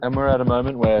And we're at a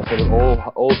moment where sort of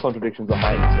all contradictions are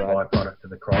heightened, right? Byproduct of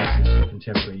the crisis of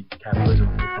contemporary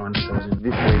capitalism we find ourselves in.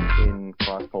 This week in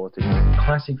class politics.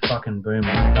 Classic fucking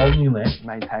boomer. Old New Left.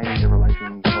 Maintaining the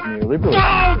relations of neoliberalism.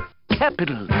 No!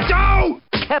 Capital. No!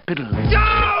 Capital.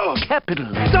 No! Capital.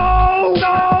 No!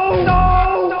 No!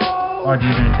 No!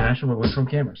 Ideas International, we're from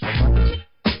Canberra, stuff like this.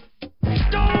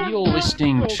 You're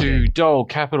listening to Dole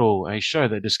Capital, a show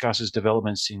that discusses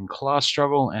developments in class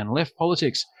struggle and left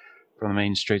politics from the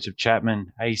mean streets of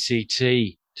Chapman, ACT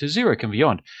to Zurich and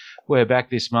beyond. We're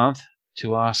back this month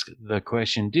to ask the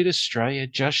question, did Australia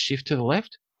just shift to the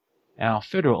left? Our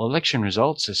federal election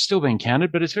results are still being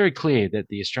counted, but it's very clear that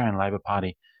the Australian Labor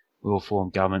Party will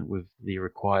form government with the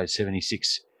required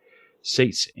 76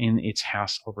 seats in its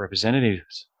House of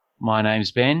Representatives. My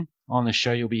name's Ben. On the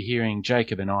show, you'll be hearing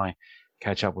Jacob and I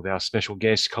catch up with our special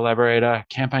guest, collaborator,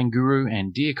 campaign guru,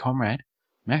 and dear comrade,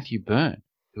 Matthew Byrne,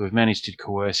 who have managed to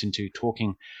coerce into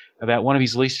talking about one of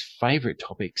his least favourite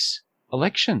topics,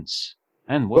 elections.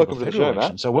 And welcome to the show,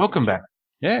 Matt. So welcome back.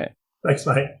 Yeah. Thanks,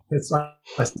 mate. It's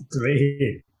nice to be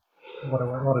here. What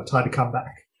a time to come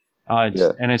back.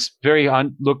 And it's very,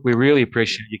 look, we really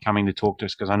appreciate you coming to talk to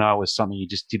us because I know it was something you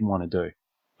just didn't want to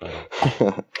do.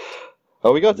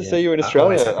 Oh, we got to see you in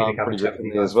Australia pretty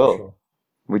recently as well. Sure.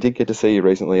 We did get to see you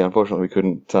recently. Unfortunately, we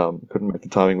couldn't make the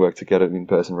timing work to get an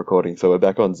in-person recording, so we're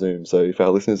back on Zoom. So if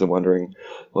our listeners are wondering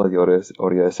why the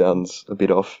audio sounds a bit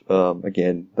off,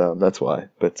 again, that's why.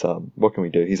 But what can we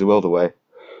do? He's a world away.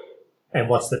 And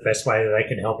what's the best way that they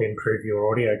can help improve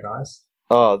your audio, guys?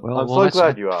 Oh, I'm so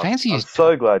glad you asked. I'm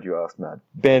so glad you asked, Matt.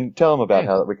 Ben, tell them about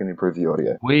how we can improve the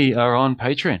audio. We are on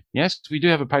Patreon. Yes, we do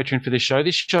have a Patreon for this show.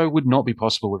 This show would not be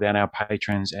possible without our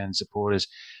patrons and supporters.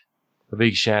 A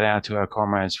big shout out to our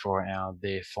comrades for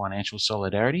their financial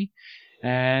solidarity,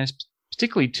 and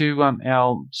particularly to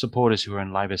our supporters who are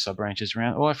in Labor sub-branches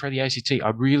around all for the ACT.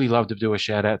 I'd really love to do a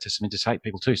shout out to some interstate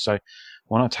people too. So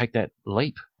why not take that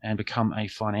leap and become a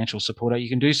financial supporter? You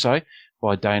can do so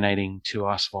by donating to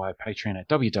us via Patreon at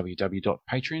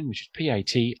www.patreon, which is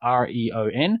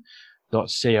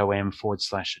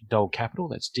patreon.com/Dole Capital.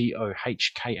 That's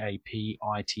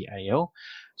DOHKAPITAL.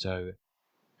 So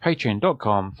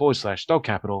patreon.com/Dole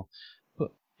Capital.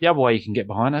 The other way you can get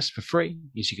behind us for free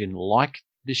is you can like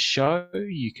this show,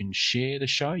 you can share the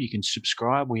show, you can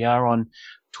subscribe. We are on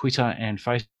Twitter and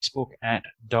Facebook at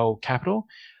Dole Capital.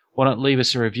 Why not leave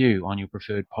us a review on your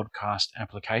preferred podcast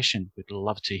application? We'd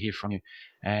love to hear from you.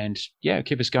 And yeah,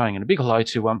 keep us going. And a big hello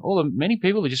to all the many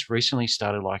people who just recently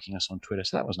started liking us on Twitter.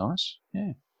 So that was nice.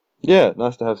 Yeah. Yeah,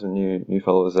 nice to have some new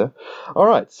followers there. All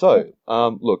right. So,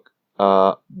 look,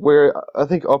 we're, I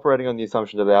think, operating on the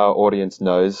assumption that our audience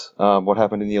knows what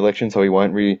happened in the election, so we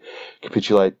won't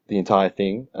recapitulate the entire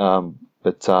thing.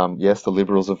 But yes, the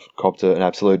Liberals have copped an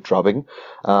absolute drubbing.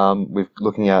 We're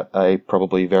looking at a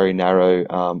probably very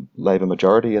narrow Labor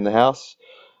majority in the House,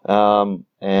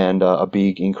 and a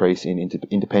big increase in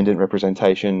independent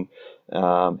representation,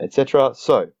 etc.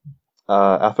 So,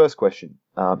 our first question.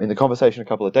 In the conversation a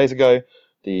couple of days ago,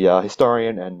 the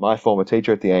historian and my former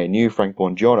teacher at the ANU, Frank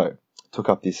Buongiorno, took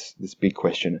up this big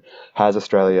question: has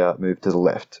Australia moved to the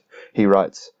left? He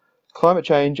writes, "Climate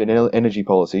change and energy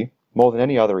policy, more than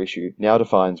any other issue, now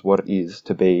defines what it is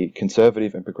to be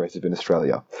conservative and progressive in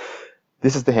Australia.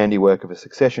 This is the handiwork of a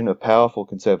succession of powerful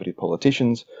conservative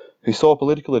politicians who saw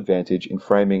political advantage in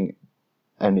framing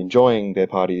and enjoying their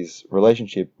party's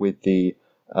relationship with the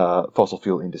fossil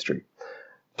fuel industry.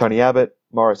 Tony Abbott,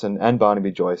 Morrison and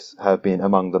Barnaby Joyce have been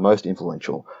among the most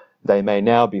influential. They may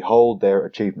now behold their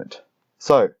achievement."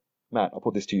 So, Matt, I'll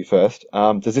put this to you first.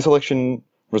 Does this election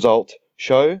result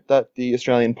show that the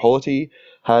Australian polity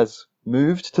has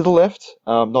moved to the left,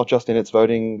 not just in its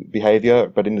voting behaviour,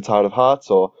 but in its heart of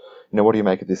hearts? Or, what do you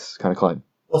make of this kind of claim?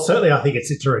 Well, certainly I think it's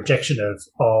a rejection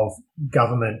of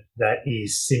government that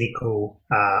is cynical,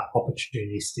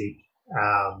 opportunistic,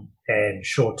 and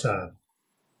short-term.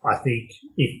 I think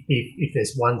if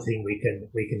there's one thing we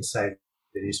can say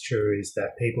that is true, is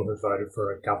that people who voted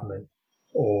for a government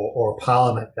or a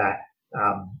parliament that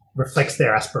reflects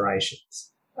their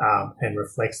aspirations and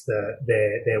reflects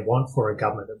their want for a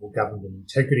government that will govern with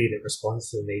integrity, that responds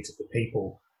to the needs of the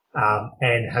people,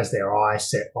 and has their eye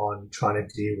set on trying to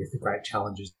deal with the great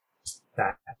challenges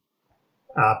that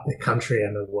the country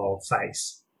and the world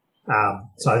face.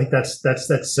 So I think that's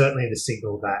certainly the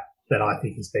signal that I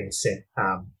think is being sent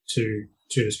to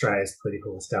Australia's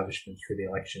political establishment through the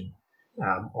election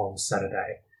on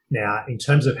Saturday. Now, in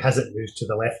terms of has it moved to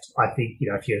the left, I think,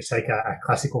 if you take a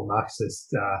classical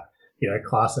Marxist,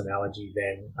 class analogy,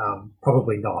 then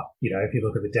probably not. If you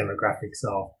look at the demographics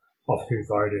of who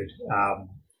voted,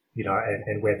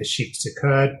 and where the shifts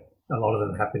occurred, a lot of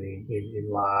them happening in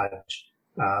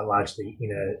largely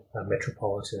a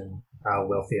metropolitan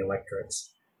wealthy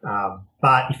electorates.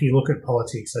 But if you look at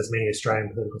politics, as many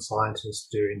Australian political scientists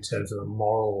do, in terms of a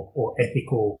moral or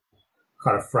ethical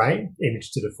kind of frame in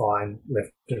which to define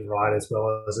left and right as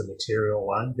well as a material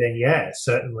one, then yeah,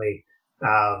 certainly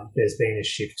there's been a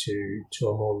shift to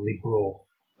a more liberal,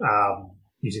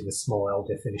 using the small L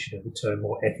definition of the term,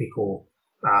 more ethical,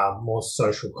 more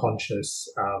social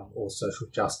conscious, or social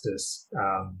justice,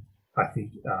 I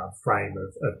think, frame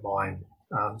of mind.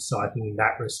 So I think in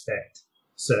that respect,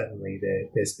 certainly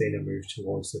there's been a move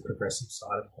towards the progressive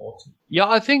side of politics. Yeah,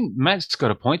 I think Matt's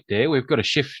got a point there. We've got a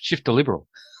shift to liberal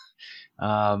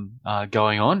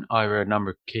going on over a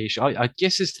number of key issues. I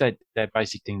guess it's that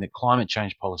basic thing that climate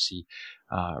change policy,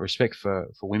 respect for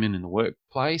women in the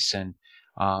workplace, and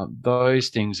those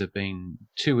things have been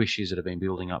two issues that have been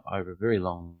building up over a very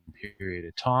long period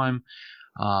of time.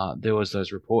 There was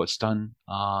those reports done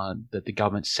that the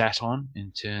government sat on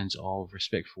in terms of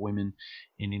respect for women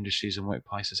in industries and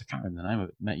workplaces. I can't remember the name of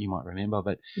it. Matt, you might remember,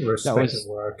 but Respect at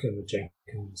Work and the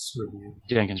Jenkins Review.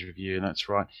 Jenkins Review, and that's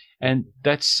right. And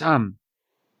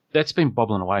that's been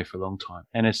bobbling away for a long time,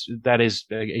 and that is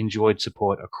enjoyed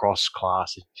support across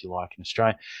class, if you like, in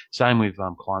Australia. Same with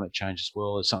climate change as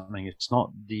well. As something, it's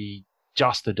not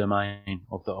just the domain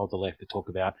of the left to talk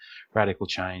about radical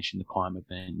change in the climate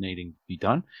needing to be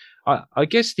done. I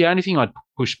guess the only thing I'd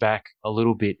push back a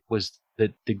little bit was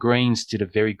that the Greens did a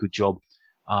very good job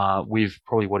with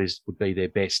probably what would be their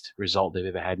best result they've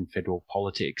ever had in federal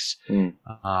politics.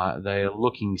 They're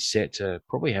looking set to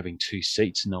probably having 2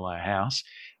 seats in the lower house.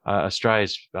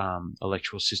 Australia's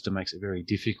electoral system makes it very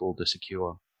difficult to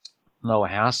secure lower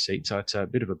house seat, so it's a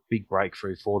bit of a big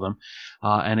breakthrough for them.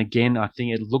 And again, I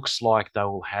think it looks like they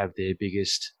will have their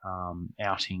biggest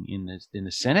outing in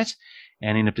the Senate,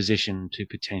 and in a position to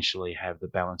potentially have the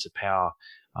balance of power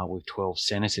with 12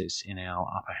 senators in our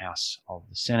upper house of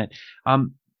the Senate.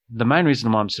 The main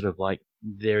reason why I'm sort of like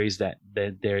there is a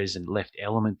left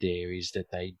element there is that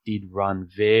they did run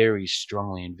very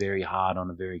strongly and very hard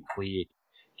on a very clear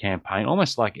campaign,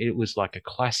 almost like it was like a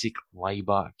classic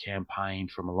Labor campaign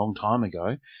from a long time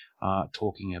ago,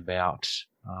 talking about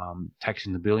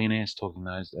taxing the billionaires, talking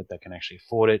those that can actually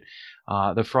afford it.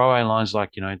 The throwaway lines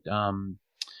like,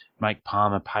 make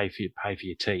Palmer pay for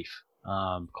your teeth.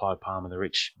 Clive Palmer, the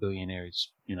rich billionaire, is,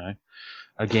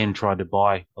 again tried to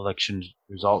buy election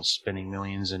results, spending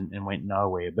millions and went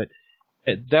nowhere. But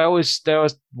that was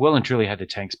well and truly had the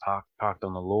tanks parked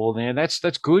on the law there. That's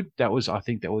good. I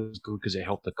think that was good because it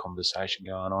helped the conversation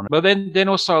going on. But then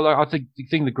also, like, I think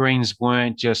the Greens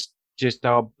weren't just they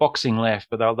were boxing left,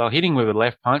 but they were hitting with a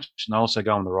left punch and also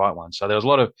going the right one. So there was a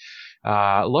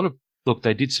lot of look,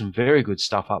 they did some very good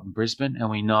stuff up in Brisbane, and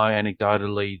we know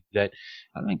anecdotally that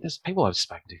I think there's people I've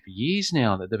spoken to for years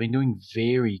now that they've been doing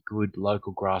very good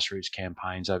local grassroots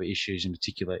campaigns over issues in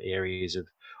particular areas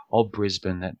of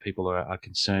Brisbane that people are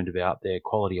concerned about their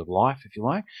quality of life, if you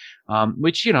like,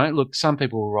 which, look, some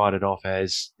people will write it off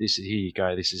as this is, here you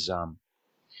go, this is,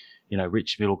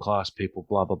 rich middle class people,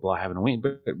 blah, blah, blah, having a win.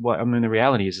 But the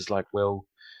reality is like, well,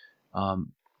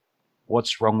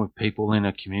 what's wrong with people in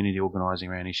a community organising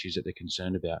around issues that they're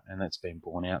concerned about? And that's been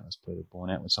borne out. That's been borne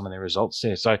out with some of their results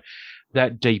there. So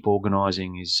that deep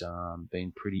organising has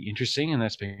been pretty interesting, and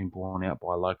that's been borne out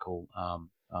by local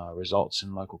results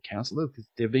in local council. Look,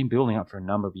 they've been building up for a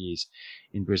number of years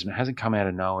in Brisbane. It hasn't come out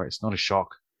of nowhere. It's not a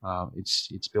shock. It's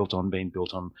been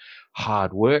built on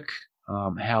hard work.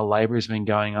 How Labor has been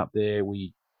going up there,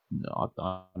 I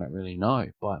don't really know,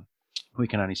 but we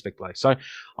can only speculate. So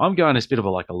I'm going as a bit of a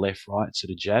left-right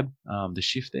sort of jab, the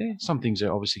shift there. Some things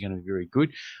are obviously going to be very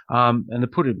good. And to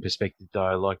put it in perspective,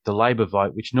 though, like the Labor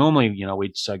vote, which normally,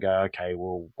 we'd go, okay,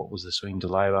 well, what was the swing to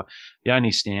Labor? The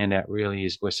only standout really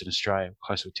is Western Australia,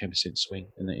 close to a 10% swing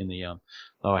in the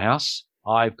lower house.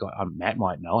 I've got, Matt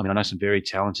might know, I know some very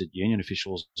talented union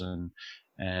officials and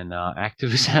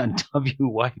activists out in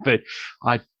WA, but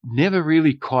I never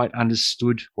really quite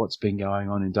understood what's been going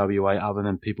on in WA other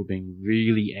than people being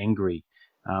really angry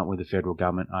with the federal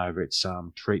government over its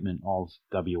treatment of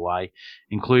WA,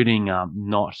 including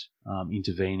not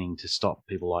intervening to stop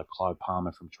people like Clive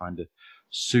Palmer from trying to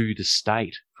sue the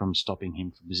state from stopping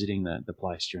him from visiting the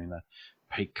place during the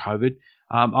peak COVID.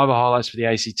 Other highlights for the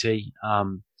ACT,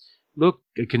 look,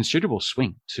 a considerable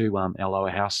swing to our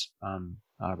lower house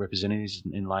representatives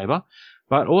in Labor,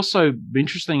 but also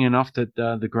interesting enough that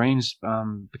the Greens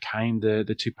became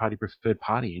the two-party preferred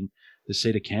party in the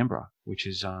seat of Canberra, which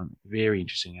is very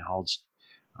interesting. It holds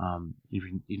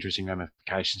interesting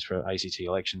ramifications for ACT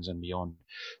elections and beyond.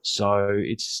 So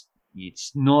it's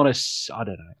it's not I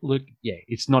don't know. Look, yeah,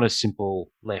 it's not a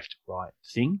simple left-right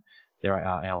thing. There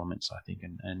are elements, I think,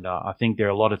 and I think there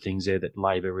are a lot of things there that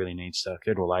Labor really needs to,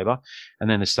 federal Labor, and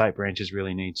then the state branches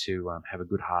really need to have a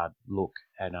good hard look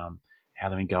at how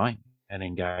they're going and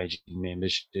engaging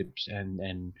memberships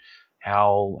and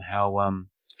how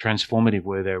transformative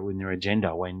were they in their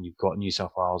agenda when you've got New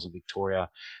South Wales and Victoria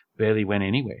barely went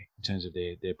anywhere in terms of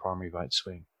their primary vote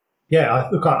swing. Yeah,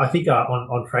 I think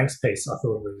on Frank's piece, I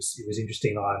thought it was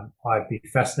interesting. I'd be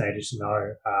fascinated to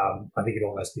know. I think it'd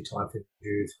almost be time for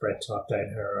Judith Brett to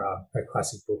update her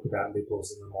classic book about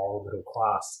Liberals and the moral middle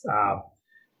class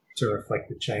to reflect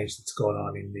the change that's gone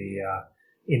on in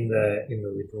the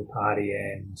Liberal Party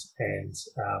and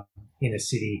inner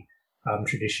city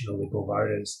traditional Liberal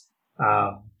voters.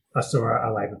 I saw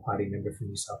a Labor Party member from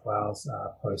New South Wales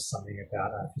post something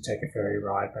about if you take a ferry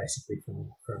ride, basically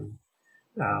from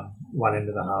one end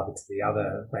of the harbour to the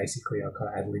other, basically I'm kind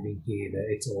of ad-libbing here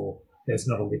that there's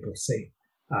not a Liberal seat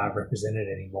represented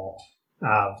anymore,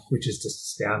 which is just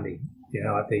astounding.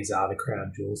 These are the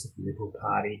crown jewels of the Liberal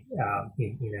Party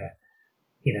in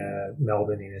a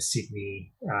Melbourne, in a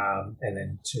Sydney, and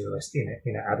then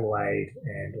in a Adelaide,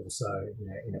 and also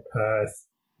in a Perth,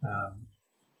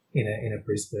 in a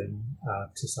Brisbane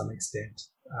to some extent.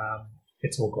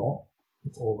 It's all gone.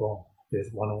 It's all gone.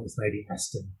 There's maybe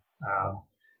Aston.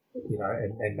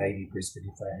 And maybe Brisbane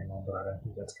if they hang on, but I don't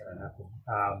think that's going to happen.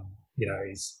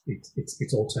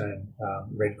 It's all turned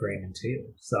red, green, and teal.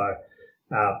 So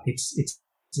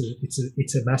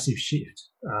it's a massive shift.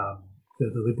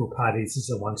 The Liberal Party, this is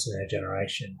a once in a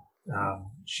generation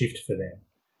shift for them.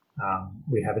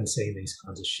 We haven't seen these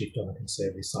kinds of shift on the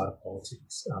Conservative side of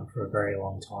politics for a very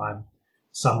long time.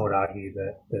 Some would argue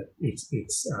that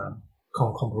it's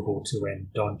comparable to when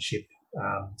Don Chip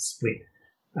split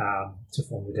to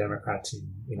form the Democrats in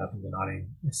the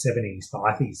 1970s, but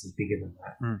I think this is bigger than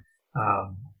that.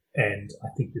 And I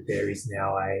think that there is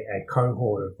now a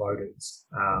cohort of voters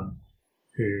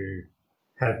who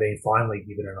have been finally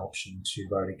given an option to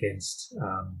vote against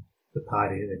the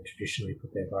party that they've traditionally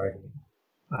put their vote in,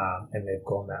 and they've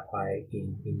gone that way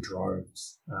in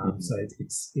droves. So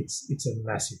it's a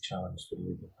massive challenge for the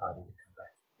Liberal Party to come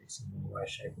back in any way,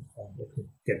 shape, or form that could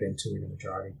get them to win a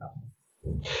majority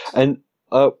government. And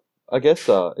I guess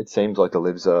it seems like the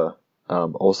Libs are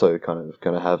also kind of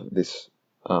going to have this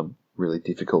really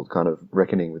difficult kind of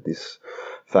reckoning with this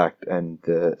fact and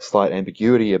the slight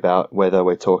ambiguity about whether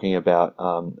we're talking about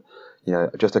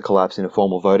just a collapse in a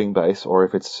formal voting base or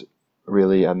if it's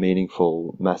really a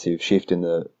meaningful, massive shift in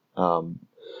the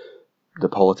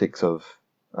politics of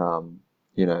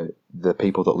the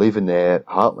people that live in their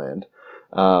heartland.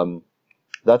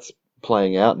 That's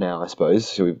playing out now, I suppose.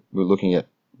 So we're looking at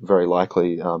very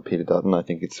likely Peter Dutton. I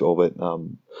think it's all but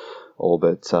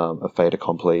a fait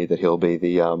accompli that he'll be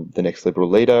the next Liberal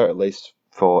leader, at least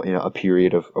for a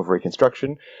period of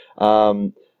reconstruction.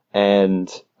 And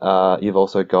you've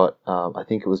also got I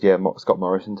think it was Scott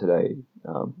Morrison today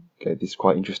gave this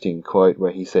quite interesting quote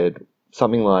where he said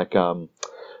something like,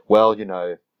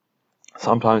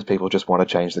 sometimes people just want to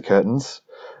change the curtains,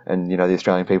 and the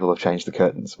Australian people have changed the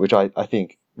curtains, which I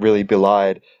think really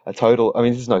belied this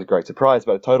is no great surprise,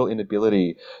 but a total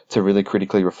inability to really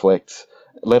critically reflect,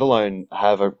 let alone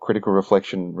have a critical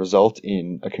reflection result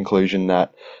in a conclusion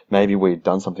that maybe we'd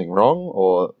done something wrong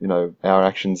or, our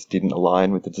actions didn't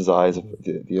align with the desires of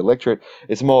the electorate.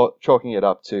 It's more chalking it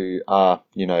up to,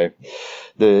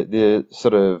 the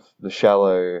sort of the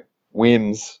shallow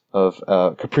whims of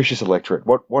capricious electorate.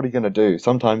 What are you going to do?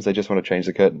 Sometimes they just want to change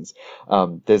the curtains.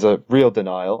 There's a real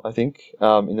denial, I think,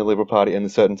 in the Liberal Party and a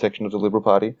certain section of the Liberal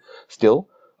Party still.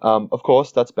 Of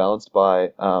course, that's balanced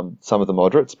by some of the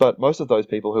moderates, but most of those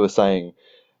people who are saying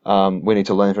we need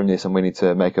to learn from this and we need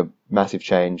to make a massive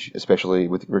change, especially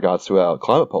with regards to our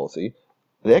climate policy,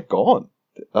 they're gone.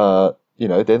 They're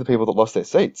the people that lost their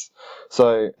seats.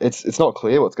 So it's not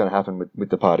clear what's going to happen with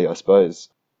the party, I suppose.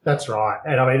 That's right.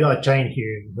 And I mean, like Jane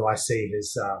Hume, who I see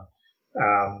has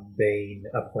been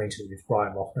appointed with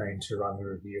Brian Loughnane to run the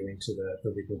review into the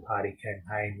Liberal Party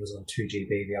campaign, was on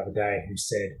 2GB the other day, who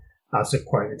said, it's a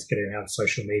quote that's getting around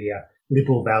social media,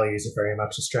 "Liberal values are very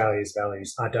much Australia's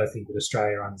values. I don't think that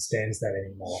Australia understands that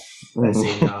anymore." As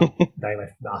in, they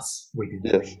left us, we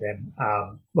didn't leave them.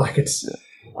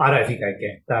 I don't think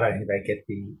they get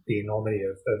the enormity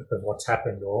of what's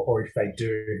happened, or if they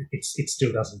do, it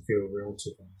still doesn't feel real to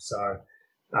them. So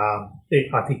I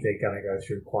think they're going to go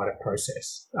through quite a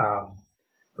process.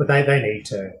 But they need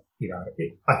to,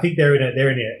 I think they're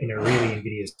in a really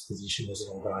invidious position as an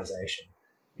organisation.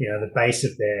 The base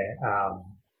of their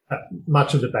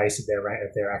much of the base of their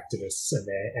activists and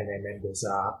their members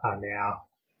are now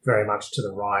very much to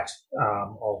the right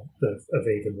of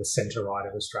even the centre right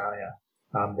of Australia.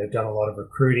 They've done a lot of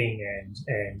recruiting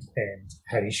and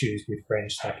had issues with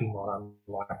French stacking, not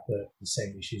unlike the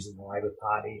same issues in the Labor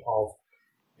Party of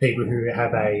people who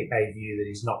have a view that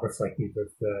is not reflective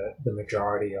of the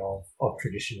majority of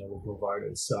traditional Liberal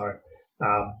voters. So,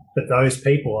 but those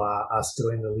people are still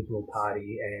in the Liberal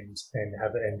Party and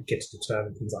get to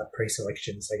determine things like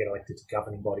pre-selections. They get elected to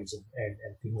governing bodies and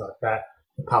things like that.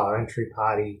 The Parliamentary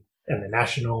Party and the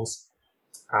Nationals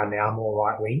are now more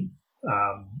right-wing,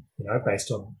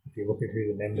 based on if you look at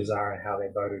who the members are and how they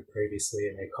voted previously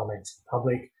and their comments in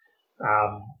public.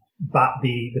 But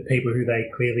the people who they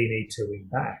clearly need to win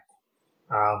back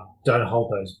don't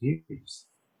hold those views.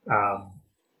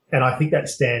 And I think that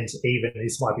stands even,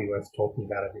 this might be worth talking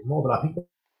about a bit more, but I think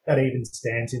that even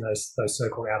stands in those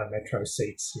so-called outer metro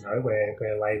seats, where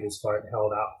Labor's vote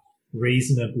held up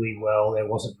reasonably well. There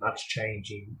wasn't much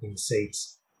change in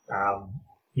seats.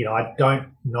 I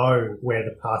don't know where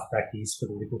the path back is for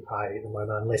the Liberal Party at the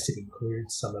moment, unless it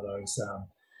includes some of those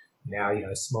now,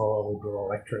 smaller Liberal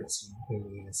electorates in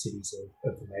the inner cities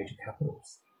of the major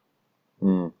capitals.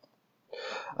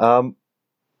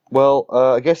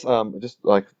 I guess just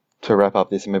like to wrap up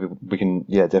this, and maybe we can,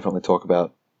 definitely talk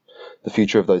about the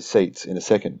future of those seats in a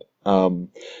second.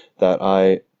 That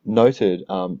I noted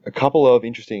a couple of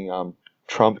interesting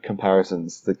Trump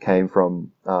comparisons that came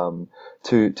from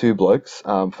two blokes.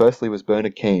 Firstly was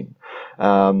Bernard Keane,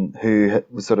 who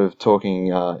was sort of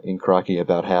talking in Crikey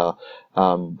about how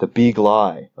the big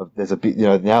lie of there's a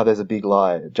big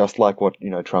lie, just like what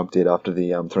Trump did after the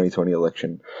 2020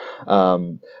 election,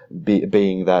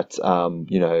 being that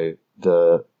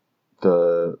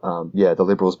the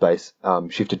Liberals base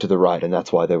shifted to the right, and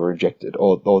that's why they were rejected,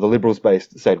 or the Liberals base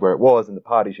stayed where it was, and the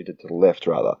party shifted to the left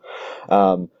rather.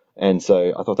 And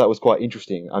so I thought that was quite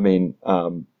interesting. I mean,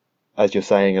 as you're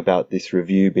saying about this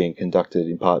review being conducted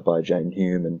in part by Jane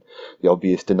Hume and the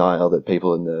obvious denial that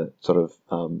people in the sort of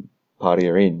party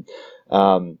are in,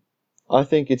 I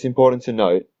think it's important to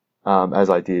note, as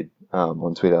I did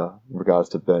on Twitter in regards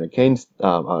to Bernard Keane's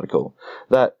article,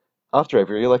 that after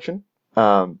every election,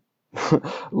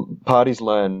 parties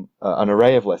learn an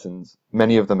array of lessons.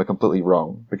 Many of them are completely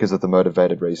wrong because of the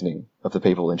motivated reasoning of the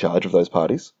people in charge of those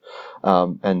parties,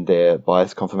 and their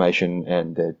bias confirmation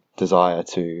and their desire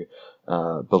to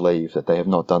believe that they have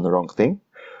not done the wrong thing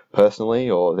personally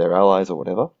or their allies or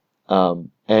whatever,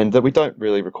 and that we don't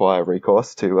really require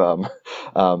recourse to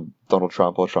Donald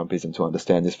Trump or Trumpism to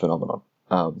understand this phenomenon.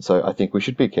 So I think we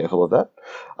should be careful of that.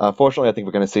 Fortunately, I think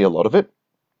we're going to see a lot of it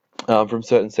from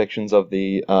certain sections of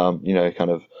the, kind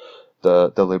of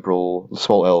the liberal,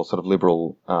 small L sort of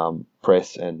liberal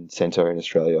press and centre in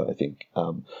Australia. I think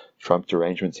Trump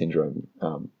derangement syndrome,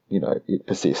 it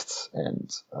persists,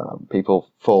 and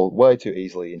people fall way too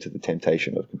easily into the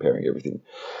temptation of comparing everything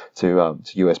to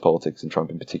US politics and Trump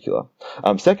in particular.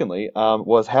 Secondly,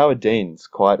 was Howard Dean's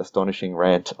quite astonishing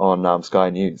rant on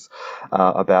Sky News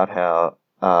about how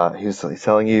he's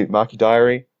telling you, mark your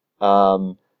diary,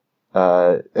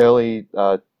 early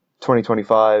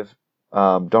 2025,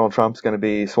 Donald Trump's going to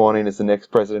be sworn in as the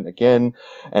next president again,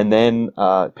 and then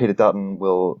Peter Dutton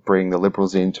will bring the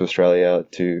Liberals into Australia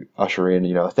to usher in, a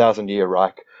 1,000-year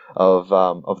Reich of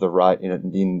the right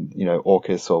in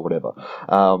AUKUS or whatever.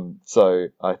 So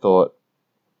I thought,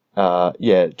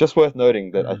 just worth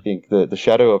noting that I think the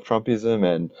shadow of Trumpism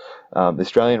and the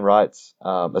Australian rights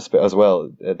as well,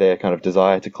 their kind of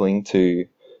desire to cling to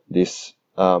this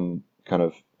kind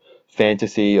of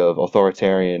fantasy of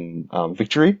authoritarian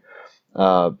victory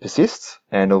persists,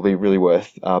 and it'll be really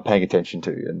worth paying attention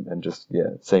to and just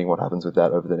seeing what happens with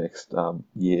that over the next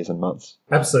years and months.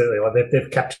 Absolutely. Well, they've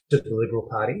captured the Liberal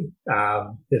Party.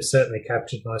 They've certainly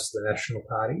captured most of the National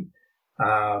Party,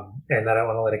 and they don't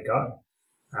want to let it go.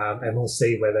 And we'll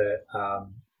see whether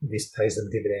this pays them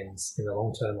dividends in the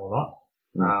long term or not.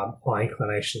 My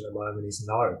inclination at the moment is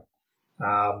no.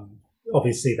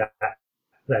 Obviously,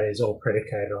 that is all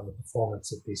predicated on the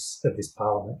performance of this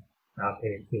Parliament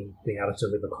in being able to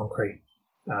deliver concrete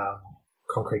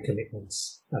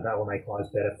commitments that will make lives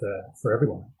better for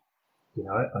everyone.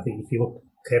 I think if you look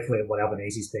carefully at what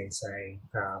Albanese's been saying,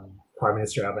 Prime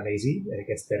Minister Albanese, and it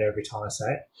gets better every time I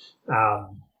say it,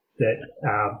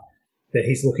 that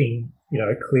he's looking,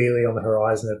 clearly on the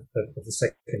horizon of the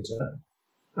second term.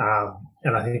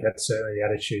 And I think that's certainly the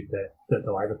attitude that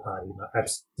the Labor Party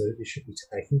absolutely should be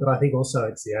taking. But I think also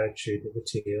it's the attitude that the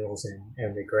Teals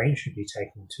and the Greens should be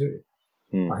taking too.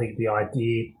 I think the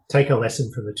idea, take a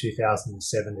lesson from the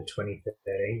 2007 to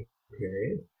 2013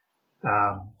 period.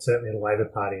 Certainly the Labor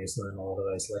Party has learned a lot of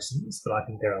those lessons, but I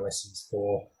think there are lessons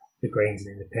for the Greens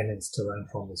and Independents to learn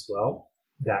from as well.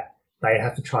 that they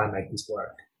have to try and make this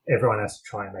work. Everyone has to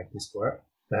try and make this work.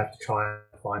 They have to try and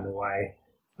find a way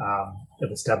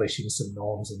of establishing some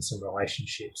norms and some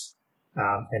relationships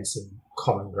and some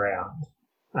common ground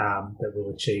that will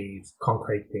achieve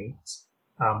concrete things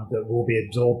that will be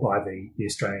absorbed by the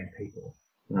Australian people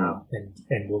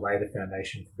and will lay the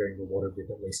foundation for being rewarded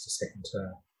with at least a second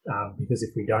term. Because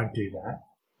if we don't do that,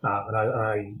 and I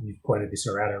know you've pointed this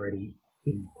out already,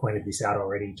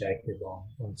 Jacob,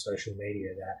 on social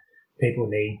media, that people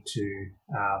need to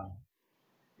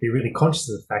be really conscious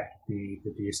of the fact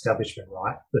that the establishment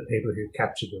right, the people who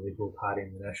captured the Liberal Party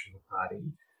and the National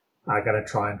Party, are going to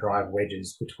try and drive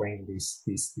wedges between this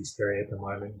very, at the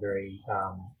moment, very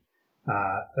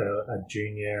a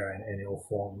junior and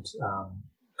ill-formed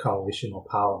coalition or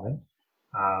parliament,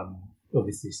 or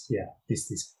this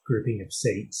grouping of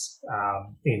seats,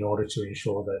 in order to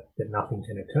ensure that nothing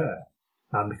can occur,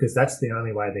 because that's the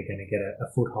only way they're going to get a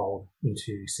foothold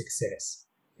into success,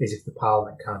 is if the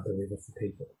parliament can't deliver for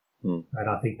people. And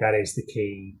I think that is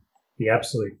the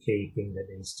absolute key thing that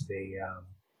needs to be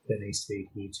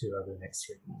adhered to over the next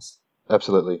 3 years.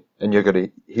 Absolutely. And you're going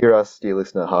to hear us, dear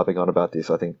listener, harping on about this,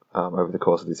 I think, over the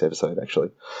course of this episode,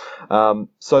 actually.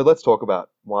 So let's talk about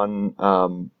one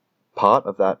part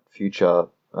of that future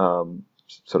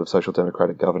sort of social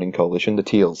democratic governing coalition, the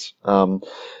Teals.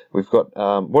 We've got,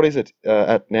 what is it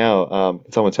at now?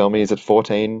 Can someone tell me, is it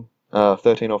 13 or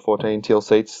 14 Teal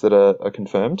seats that are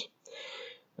confirmed?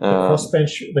 The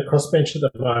crossbench at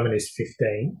the moment is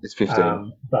 15. It's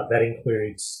 15. But that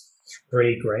includes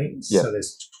 3 Greens. Yeah. So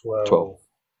there's 12.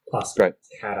 Plus Great.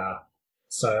 Katter.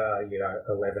 So,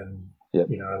 11. Yep.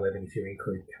 11 if you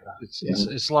include Katter.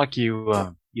 It's like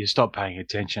you stop paying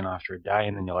attention after a day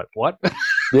and then you're like, what?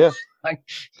 Yeah. Like,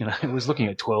 I was looking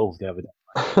at 12 the other day.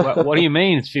 What do you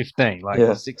mean it's 15? Like,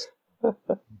 Yeah. 6. I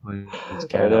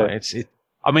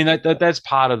mean, that's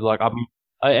part of, like, I mean,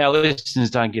 our listeners,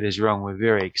 don't get us wrong, we're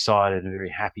very excited and very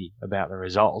happy about the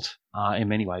result. In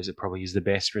many ways, it probably is the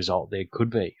best result there could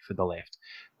be for the left.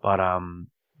 But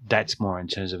that's more in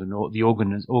terms of the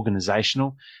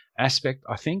organisational aspect,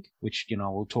 I think, which,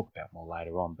 we'll talk about more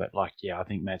later on. But, I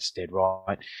think Matt's dead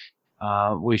right.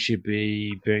 We should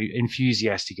be very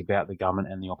enthusiastic about the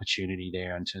government and the opportunity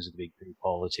there in terms of the big picture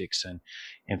politics and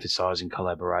emphasising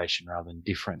collaboration rather than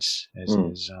difference as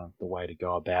the way to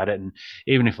go about it. And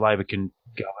even if Labor can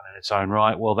govern in its own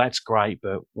right, well, that's great,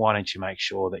 but why don't you make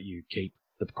sure that you keep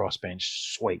the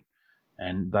crossbench sweet?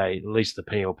 And at least the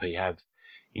PLP have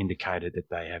indicated that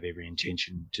they have every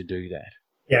intention to do that.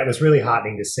 Yeah, it was really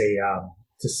heartening to see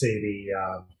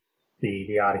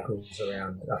the articles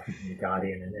around, I think, in The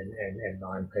Guardian and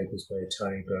Nine Papers, where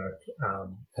Tony Burke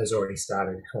has already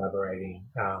started collaborating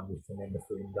with the member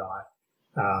for Indi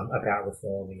about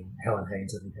reforming, Helen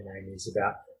Haynes, I think her name is,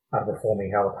 about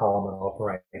reforming how the parliament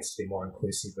operates to be more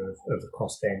inclusive of the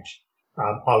crossbench.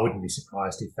 I wouldn't be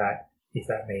surprised if that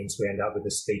means we end up with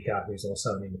a speaker who's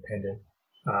also an independent.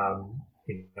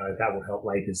 That will help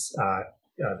Labor's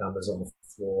numbers on the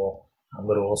floor,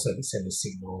 but it'll also send a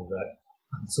signal that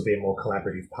this will be a more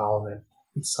collaborative parliament.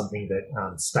 It's something that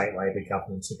state Labor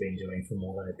governments have been doing for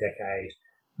more than a decade,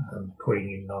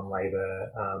 putting in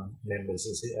non-Labor members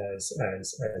as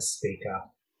speaker.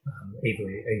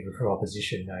 Even from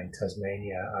opposition in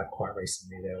Tasmania, quite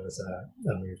recently there was a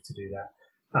move to do that.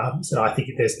 So I think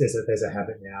there's a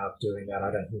habit now of doing that.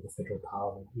 I don't think the federal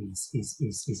parliament is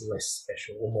less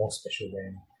special or more special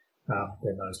than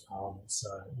those parliaments. So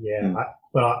yeah,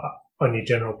 on your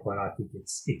general point, I think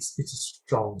it's a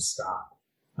strong start.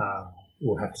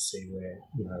 We'll have to see where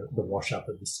the wash up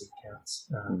of the seat counts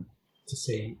to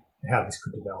see how this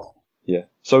could develop. Yeah.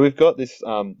 So we've got this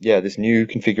this new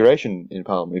configuration in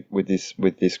Parliament with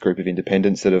this group of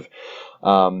independents that have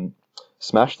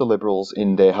smashed the Liberals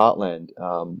in their heartland,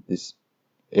 this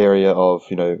area of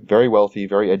very wealthy,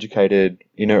 very educated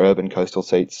inner urban coastal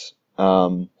seats,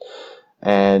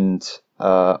 and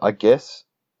I guess,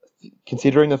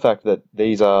 considering the fact that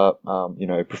these are,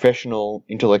 professional,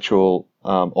 intellectual,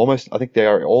 almost, I think they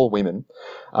are all women,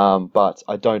 but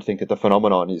I don't think that the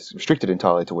phenomenon is restricted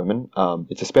entirely to women.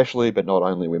 It's especially, but not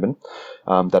only women,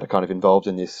 that are kind of involved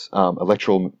in this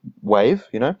electoral wave,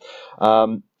 that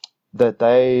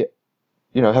they,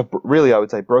 have really, I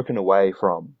would say, broken away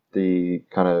from the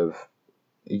kind of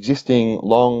existing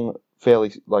for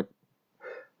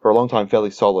a long time,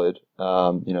 fairly solid,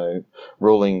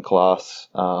 ruling class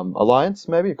alliance,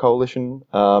 maybe a coalition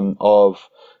of,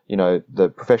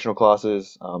 the professional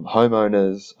classes,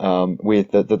 homeowners,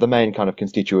 with the main kind of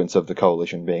constituents of the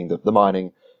coalition being the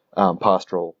mining,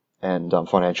 pastoral, and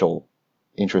financial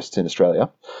interests in Australia.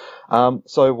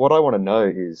 So what I want to know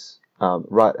is,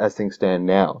 right as things stand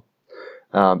now,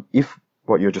 if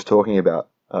what you're just talking about,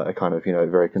 a kind of,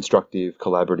 very constructive,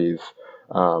 collaborative,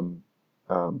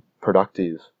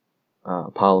 productive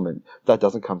parliament, that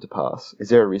doesn't come to pass, is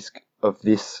there a risk of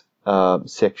this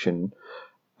section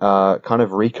kind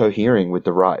of recohering with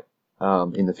the right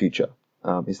in the future?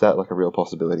 Is that like a real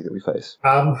possibility that we face?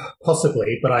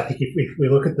 Possibly, but I think if we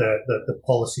look at the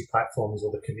policy platforms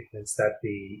or the commitments that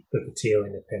the Teal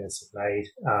independents have made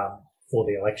for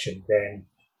the election, then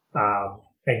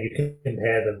and you can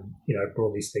compare them,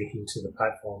 broadly speaking, to the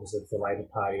platforms of the Labor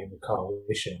Party and the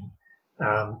Coalition,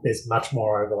 there's much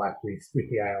more overlap with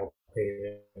the ALP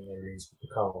than there is with the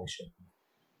Coalition.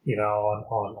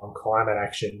 On climate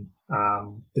action,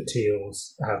 the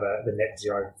Teals have the net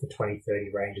zero for 2030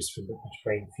 ranges from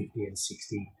between 50 and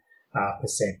 60%.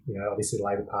 Obviously the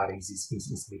Labor Party's is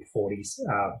mid 40s.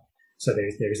 So there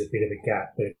is a bit of a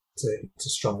gap, but it's a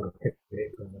stronger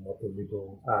commitment than what the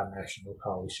Liberal National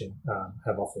Coalition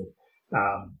have offered.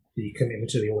 The commitment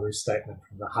to the Uluru Statement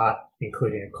from the Hut,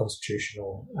 including a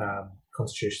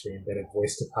constitutionally embedded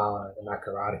voice to Parliament, the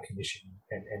Makarrata Commission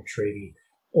and treaty,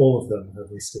 all of them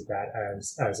have listed that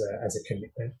as a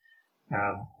commitment.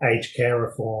 Aged care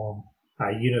reform,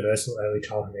 universal early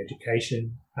childhood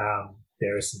education.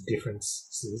 There are some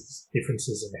differences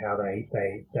in how they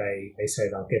say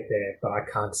they'll get there, but I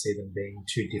can't see them being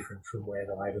too different from where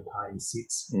the Labor Party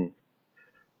sits.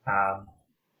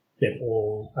 They've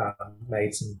all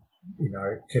made some,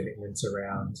 commitments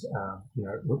around,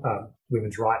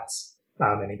 women's rights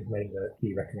and implementing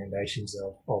the recommendations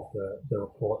of the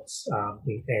reports,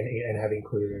 and have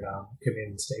included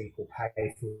commitments to equal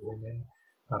pay for women.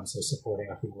 So supporting,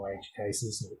 I think, wage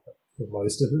cases for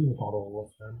most of them, not all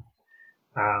of them.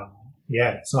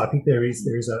 So I think there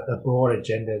is a broad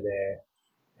agenda there,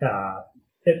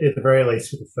 at the very least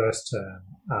for the first term,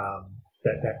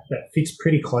 that fits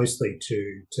pretty closely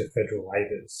to federal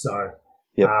Labor's. So,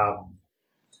 yep. I'm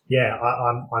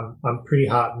pretty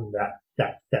heartened that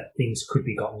things could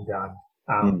be gotten done,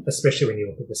 especially when you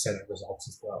look at the Senate results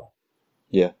as well.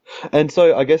 Yeah. And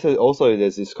so I guess also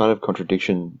there's this kind of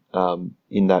contradiction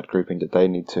in that grouping that they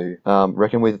need to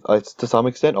reckon with to some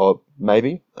extent, or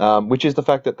maybe, which is the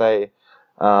fact that they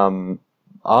are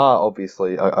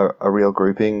obviously a real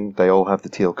grouping. They all have the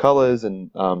teal colours, and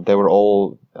they were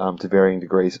all, to varying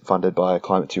degrees, funded by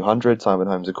Climate 200, Simon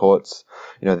Holmes à Court's,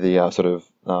 the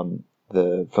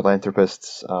the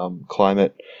philanthropists'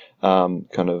 climate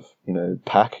kind of,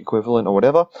 PAC equivalent or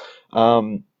whatever.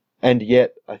 And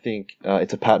yet, I think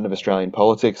it's a pattern of Australian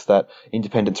politics that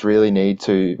independents really need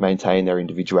to maintain their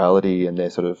individuality and their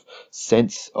sort of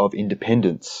sense of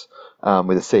independence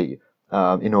with a C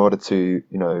in order to,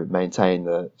 maintain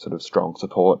the sort of strong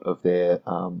support of their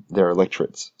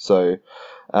electorates. So,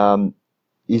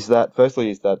 is that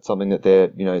something that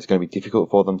is going to be difficult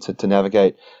for them to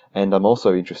navigate? And I'm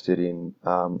also interested in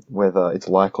whether it's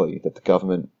likely that the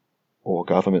government or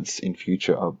governments in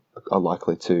future are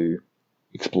likely to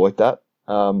exploit that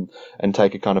and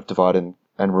take a kind of divide and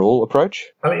rule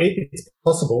approach. I mean, it's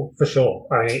possible for sure.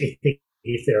 I mean,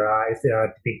 if there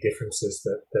are big differences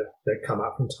that come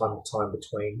up from time to time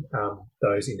between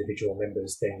those individual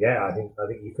members, then I think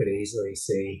you could easily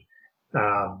see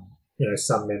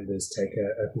some members take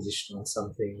a position on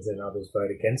some things and others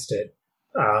vote against it.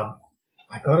 I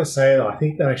got to say, I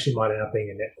think that actually might end up being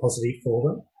a net positive for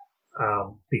them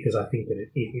because I think that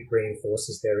it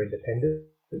reinforces their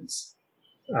independence.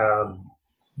 I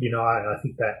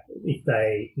think that if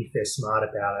they're smart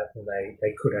about it, then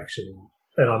they could actually,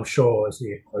 and I'm sure as we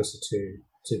get closer to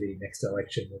the next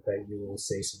election, that you will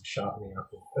see some sharpening up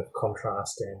of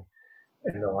contrast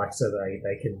and the like, so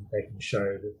they can show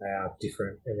that they are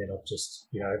different and they're not just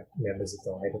members of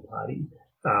the Labor Party,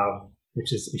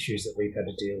 which is issues that we've had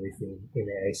to deal with in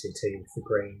the ACT with the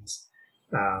Greens.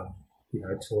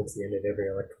 Towards the end of every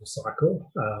electoral cycle,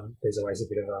 there's always a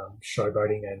bit of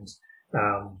showboating and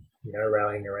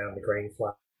rallying around the green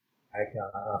flag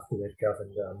after they've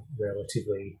governed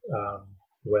relatively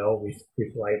well with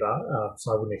Labor.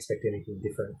 So I wouldn't expect anything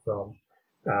different from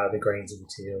the Greens and the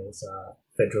Teals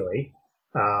federally.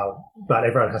 But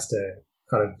everyone has to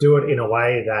kind of do it in a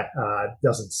way that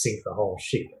doesn't sink the whole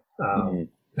ship,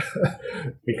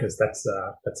 because that's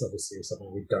obviously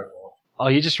something we don't want. Oh,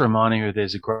 you're just reminding me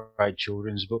there's a great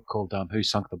children's book called Who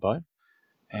Sunk the Boat?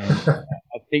 And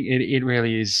I think it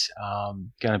really is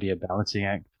going to be a balancing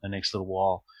act for the next little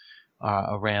while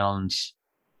around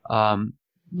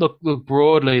look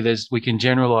broadly. We can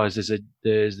generalise. There's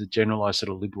the generalised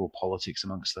sort of liberal politics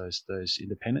amongst those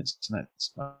independents, and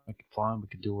that's fine. We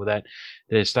can deal with that.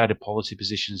 Their stated policy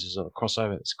positions is a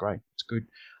crossover. It's great. It's good.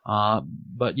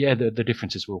 But yeah, the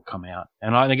differences will come out,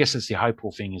 and I guess that's the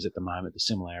hopeful thing is at the moment the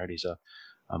similarities are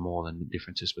more than the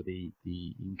differences with the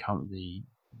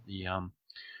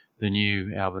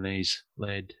new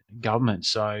Albanese-led government.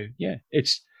 So yeah,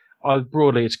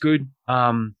 broadly it's good.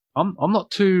 I'm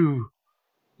not too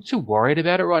worried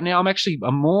about it right now.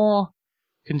 I'm more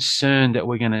concerned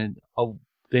that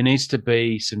there needs to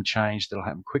be some change that'll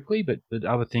happen quickly, but the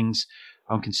other things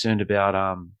I'm concerned about,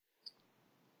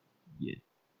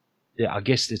 I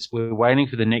guess we're waiting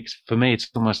for the next, for me, it's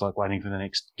almost like waiting for the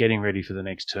next, getting ready for the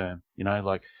next term,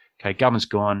 like, okay, government's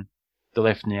gone, the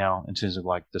left now, in terms of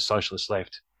like the socialist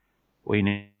left, we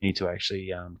need to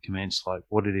actually commence like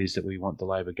what it is that we want the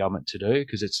Labor government to do,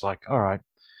 because it's like, all right,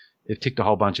 they've ticked a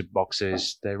whole bunch of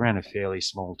boxes. They ran a fairly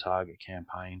small target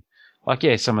campaign. Like,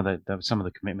 yeah, some of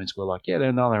the commitments were like, yeah,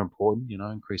 they're important,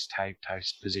 increased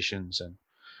tax positions and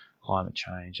climate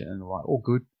change and like all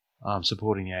good.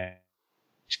 Supporting the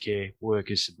aged care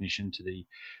workers' submission to the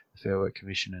Fair Work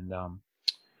Commission and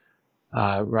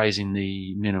raising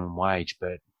the minimum wage.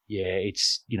 But yeah,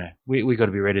 it's, we got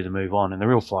to be ready to move on. And the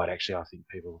real fight, actually, I think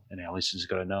people and our listeners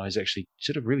got to know is actually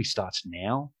sort of really starts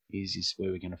now. Is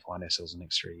where we're going to find ourselves in the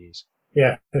next 3 years.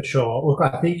 Yeah, for sure. Look,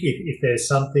 I think if there's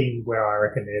something where I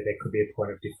reckon there could be a point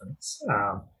of difference,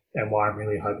 and why I'm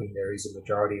really hoping there is a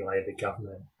majority Labor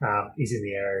government, is in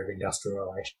the area of industrial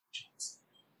relations.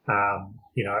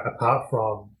 Apart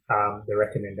from the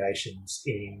recommendations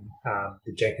in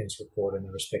the Jenkins report and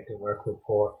the Respect at Work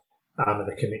report, and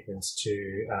the commitments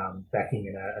to backing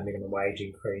in a minimum wage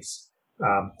increase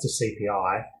to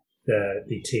CPI,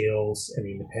 the Teals and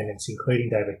the independents, including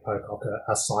David Pocock,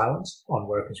 are silent on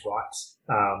workers' rights.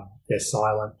 They're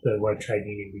silent. The word trade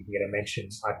union didn't get a mention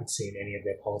I could see in any of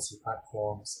their policy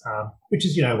platforms, which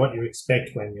is, what you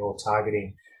expect when you're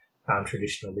targeting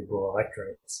traditional liberal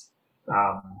electorates.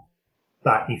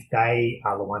 But if they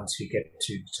are the ones who get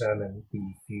to determine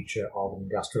the future of an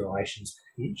industrial relations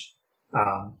package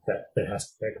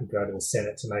that could go to the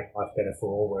Senate to make life better for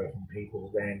all working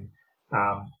people, then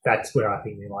that's where I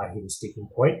think we might hit a sticking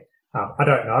point. I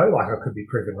don't know, I could be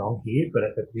proven wrong here, but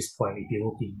at this point, if you're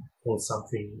looking for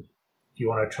something, if you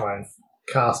want to try and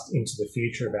cast into the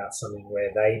future about something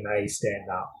where they may stand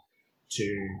up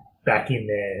to back in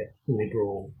their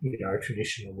liberal,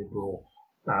 traditional liberal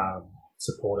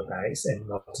supporter base and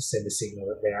not to send a signal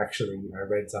that they're actually,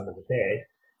 Reds under the bed,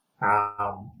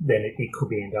 then it could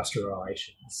be industrial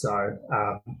relations. So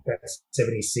that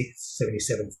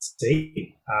 77th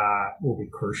seat will be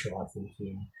crucial, I think,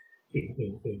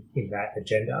 in that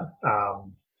agenda.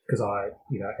 Because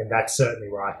and that's certainly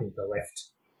where I think the left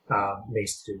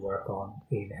needs to do work on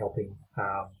in helping,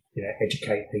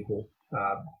 educate people,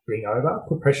 bring over,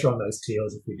 put pressure on those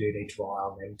Teals if we do need to rely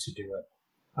on them to do it,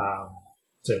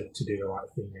 to do the right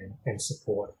thing and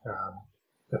support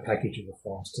a package of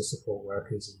reforms to support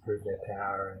workers, improve their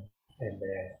power and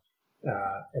their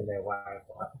way of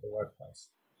life at the workplace.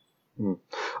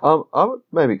 I would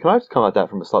can I just come at that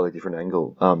from a slightly different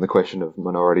angle? The question of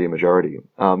minority and majority,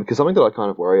 because something that I kind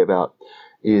of worry about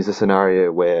is a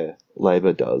scenario where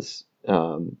Labor does,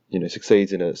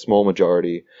 succeeds in a small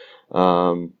majority,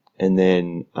 and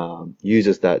then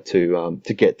uses that to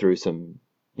get through some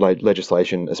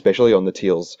legislation, especially on the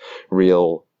Teals'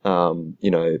 real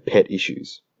pet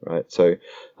issues, right? So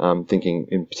thinking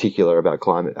in particular about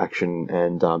climate action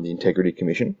and the Integrity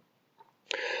Commission.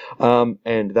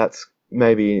 And that's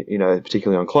maybe,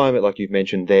 particularly on climate, like you've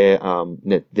mentioned, their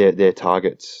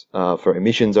targets for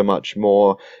emissions are much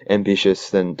more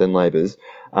ambitious than Labor's.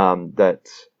 That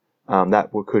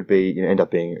could be, end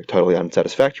up being totally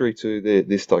unsatisfactory to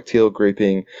this like Teal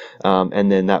grouping,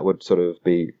 and then that would sort of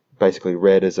be basically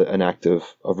read as an act of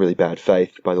really bad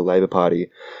faith by the Labor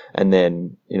Party, and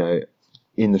then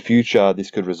in the future this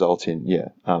could result in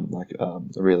a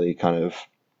really kind of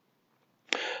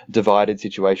divided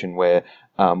situation where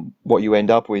what you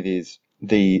end up with is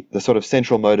the sort of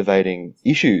central motivating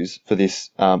issues for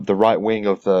this the right wing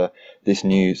of this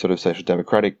new sort of social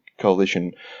democratic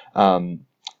coalition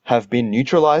have been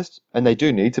neutralized, and they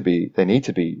need to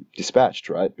be dispatched,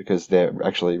 right, because they're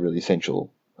actually really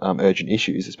essential urgent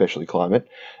issues, especially climate,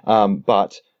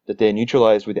 but that they're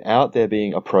neutralized without there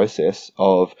being a process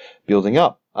of building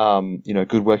up,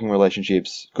 good working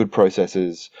relationships, good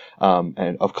processes,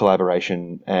 and of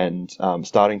collaboration, and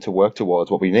starting to work towards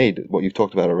what we need, what you've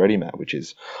talked about already, Matt, which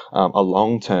is a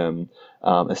long-term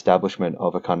establishment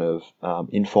of a kind of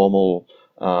informal,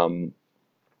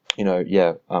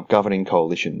 governing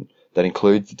coalition that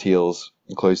includes the Teals,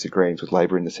 includes the Greens, with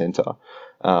Labor in the centre,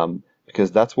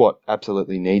 because that's what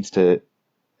absolutely needs to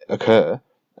occur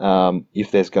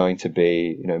if there's going to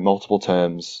be, multiple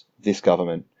terms, this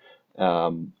government,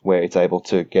 where it's able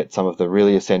to get some of the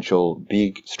really essential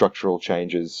big structural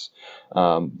changes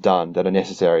done that are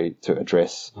necessary to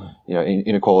address,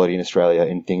 inequality in Australia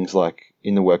in things like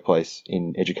in the workplace,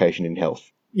 in education, in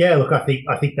health. Yeah, look, I think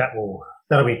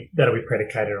that'll be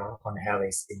predicated on how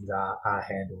these things are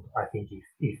handled. I think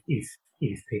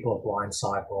if people are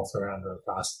blindsided whilst they're under the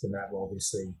bus, then that will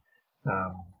obviously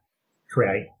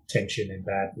create tension and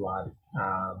bad blood,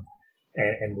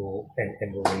 and will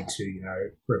lead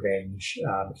to revenge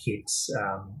hits,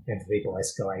 and people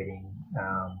escalating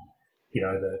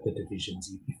the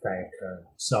divisions if they occur.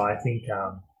 So I think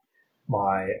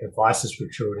my advice, as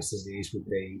gratuitous as it is, would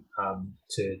be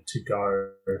to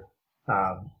go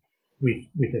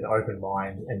with an open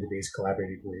mind and to be as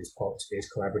collaborative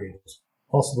as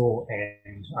possible.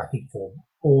 And I think for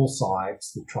all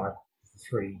sides, the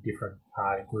three different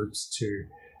groups to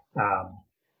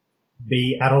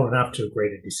be adult enough to agree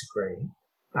to disagree,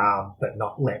 but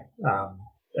not let,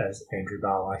 as Andrew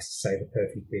Barr likes to say, the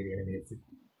perfect be the enemy of the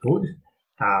good,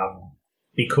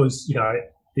 because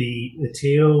the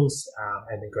Teals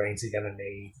and the Greens are going to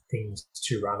need things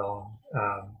to run on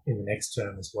in the next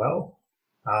term as well,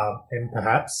 and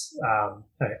perhaps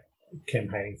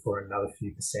campaigning for another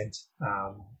few percent,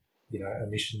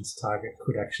 emissions target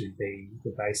could actually be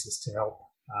the basis to help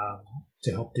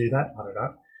do that. I don't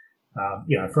know.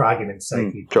 For argument's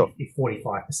sake, if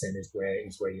 45% is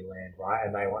where you land, right,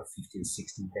 and they want 50 or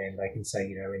 60, then they can say,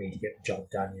 we need to get the job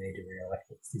done. You need to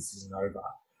re-elect it. This isn't over.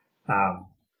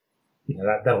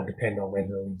 That'll depend on whether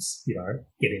they'll,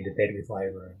 get into bed with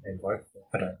Labor and vote for it.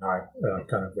 I don't know.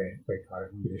 Kind of we're kind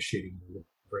of a bit of shooting the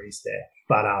breeze there.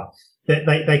 But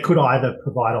they could either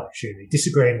provide opportunity.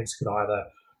 Disagreements could either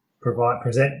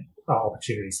present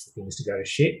opportunities for things to go to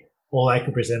shit, or they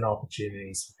could present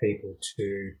opportunities for people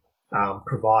to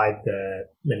provide the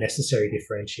necessary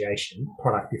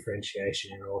product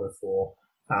differentiation in order for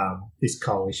this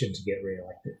coalition to get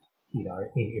re-elected,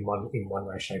 in one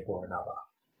way, shape or another.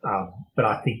 But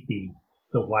I think the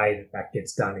way that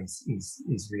gets done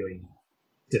is really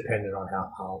dependent on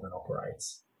how Parliament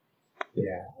operates.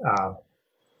 Yeah.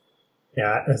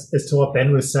 As to what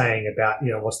Ben was saying about,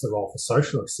 what's the role for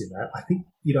socialists in that, I think,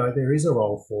 there is a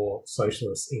role for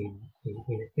socialists in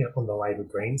on the Labor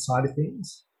Green side of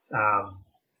things,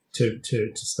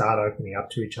 to start opening up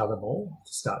to each other more,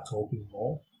 to start talking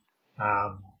more,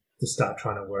 to start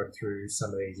trying to work through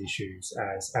some of these issues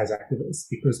as activists,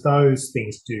 because those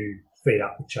things do feed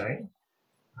up the chain.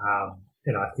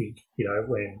 And I think,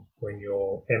 when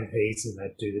your MPs and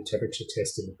they do the temperature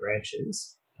test in the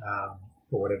branches,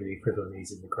 or whatever the equivalent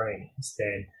is in the Greens,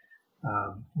 then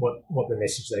what the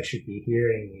message they should be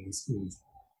hearing is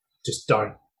just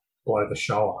don't blow the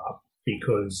show up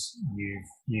because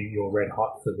you're red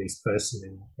hot for this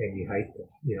person and you hate them.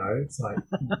 It's like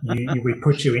we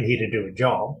put you in here to do a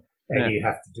job and you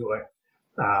have to do it.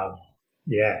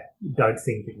 Don't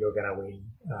think that you're going to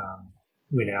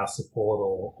win our support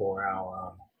or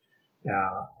our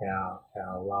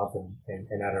love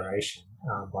and adoration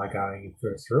by going in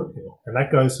for a through appeal. And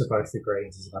that goes for both the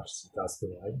Greens as much as it does for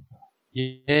the Labor Party.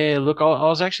 Yeah, look, I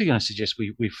was actually going to suggest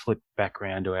we flip back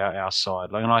around to our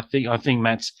side. And I think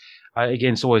Matt's,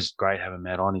 again, it's always great having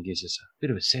Matt on. He gives us a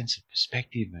bit of a sense of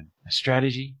perspective and a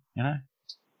strategy,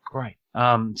 It's great.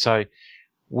 So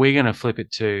we're going to flip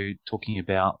it to talking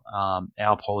about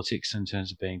our politics in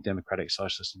terms of being democratic,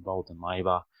 socialist, involved in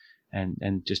Labor, and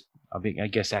just I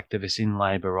guess activists in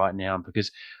Labor right now.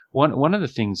 Because one of the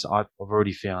things I've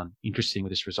already found interesting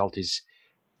with this result is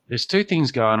there's two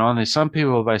things going on. There's some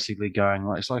people are basically going,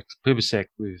 it's like Plibersek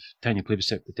with Tanya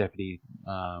Plibersek, the deputy,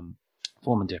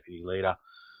 former deputy leader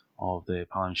of the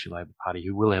Parliamentary Labor Party,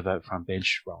 who will have a front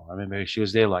bench role. I remember she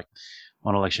was there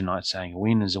on election night saying a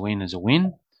win is a win is a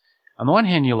win. On the one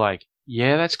hand, you're like,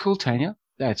 yeah, that's cool, Tanya.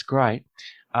 That's great.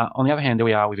 On the other hand, there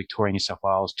we are with Victoria and New South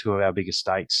Wales, two of our biggest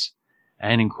states,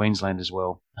 and in Queensland as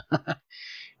well.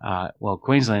 Well,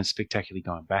 Queensland's spectacularly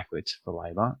going backwards for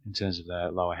Labor in terms of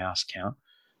the lower house count.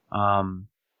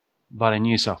 But in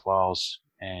New South Wales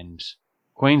and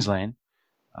Queensland,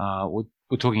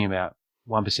 we're talking about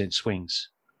 1% swings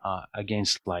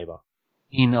against Labor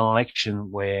in an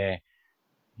election where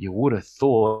you would have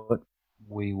thought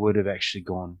we would have actually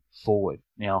gone forward.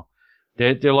 Now,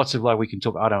 there are lots of we can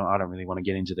talk. I don't really want to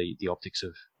get into the optics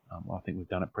of. I think we've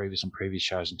done it on previous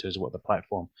shows in terms of what the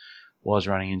platform was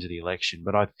running into the election.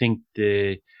 But I think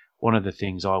one of the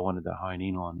things I wanted to hone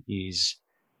in on is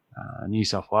New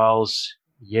South Wales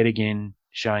yet again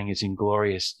showing its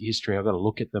inglorious history. I've got to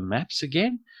look at the maps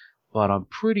again, but I'm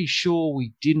pretty sure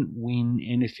we didn't win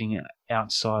anything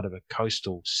outside of a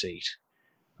coastal seat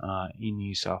in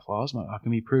New South Wales. I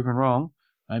can be proven wrong.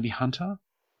 Maybe Hunter?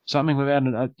 Something without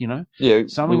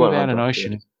something without an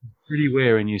ocean is pretty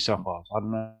rare in New South Wales. I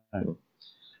don't know.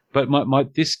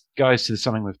 But this goes to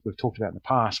something we've talked about in the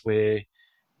past, where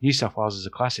New South Wales is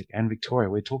a classic, and Victoria.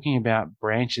 We're talking about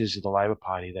branches of the Labor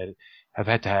Party that have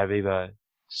had to have either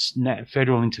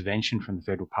federal intervention from the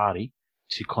federal party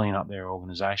to clean up their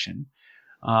organisation.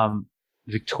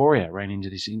 Victoria ran into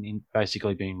this in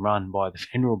basically being run by the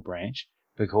federal branch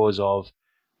because of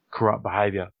corrupt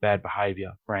behaviour, bad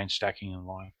behaviour, branch stacking and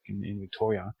like in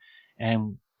Victoria.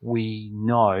 And we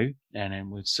know, and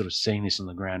we've sort of seen this on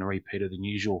the ground, a repeat of the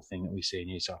usual thing that we see in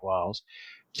New South Wales,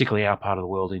 particularly our part of the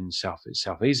world in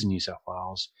southeastern New South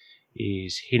Wales,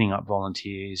 is hitting up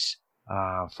volunteers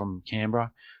from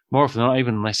Canberra. More often than not,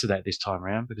 even less of that this time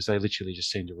around, because they literally just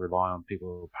seem to rely on people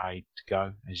who are paid to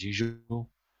go, as usual,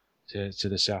 to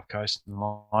the South Coast and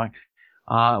the like.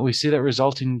 We see that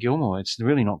result in Gilmore. It's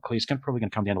really not clear. It's probably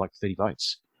going to come down to like 30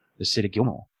 votes, the seat of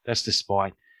Gilmore. That's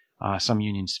despite some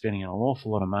unions spending an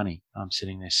awful lot of money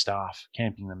sitting their staff,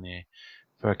 camping them there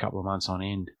for a couple of months on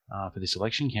end for this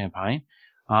election campaign.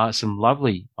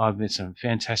 I've met some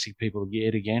fantastic people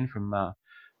yet again from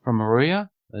Moruya.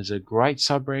 There's a great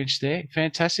sub-branch there,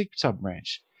 fantastic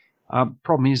sub-branch.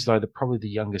 Problem is, though, that probably the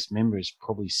youngest member is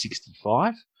probably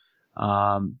 65.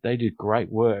 They do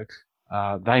great work.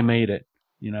 They meet at,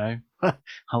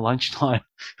 a lunchtime.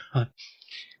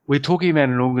 We're talking about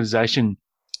an organisation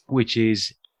which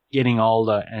is getting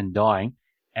older and dying,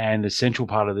 and the central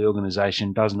part of the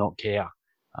organisation does not care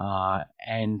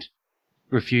and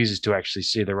refuses to actually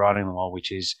see the writing on the wall,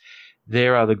 which is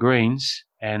there are the Greens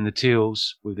and the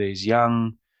Teals with these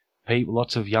young people,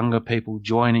 lots of younger people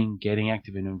joining, getting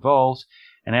active and involved,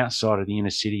 and outside of the inner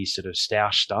city sort of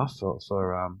stoush stuff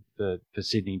for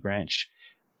Sydney branch,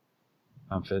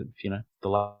 for the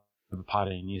Labor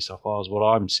Party in New South Wales. What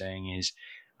I'm saying is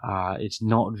it's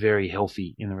not very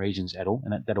healthy in the regions at all,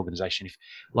 and that organisation, if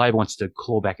Labor wants to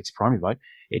claw back its primary vote,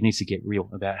 it needs to get real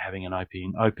about having an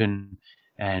open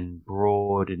and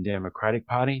broad and democratic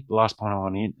party. The last point I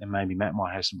want to hit, and maybe Matt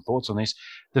might have some thoughts on this,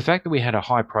 the fact that we had a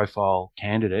high-profile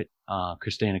candidate,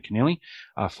 Christina Keneally,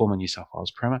 former New South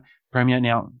Wales Premier.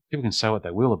 Now, people can say what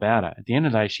they will about her. At the end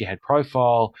of the day, she had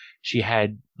profile. She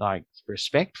had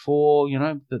respect for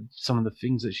some of the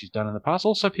things that she's done in the past.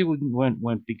 Also, people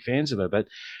weren't big fans of her, but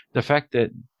the fact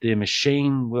that the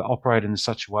machine operated in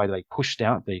such a way they pushed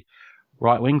out the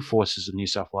right-wing forces of New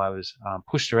South Wales,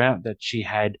 pushed her out, that she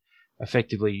had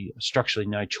effectively structurally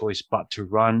no choice but to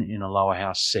run in a lower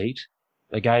house seat.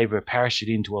 They gave her a parachute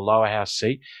into a lower house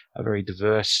seat, a very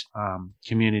diverse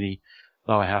community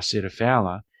lower house seat of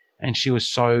Fowler, and she was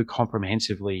so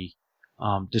comprehensively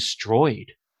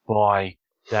destroyed by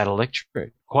that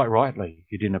electorate, quite rightly,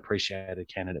 who didn't appreciate a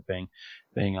candidate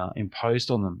being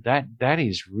imposed on them. That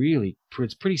is really,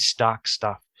 it's pretty stark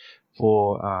stuff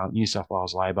for New South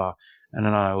Wales Labor, and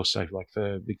then I also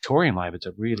for Victorian Labor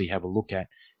to really have a look at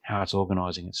how it's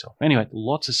organising itself. Anyway,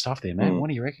 lots of stuff there, man. What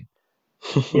do you reckon?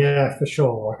 Yeah, for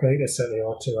sure. I think there's certainly a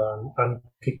lot to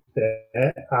unpick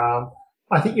there.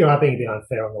 I think you are being a bit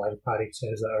unfair on the Labor Party in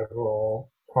terms of overall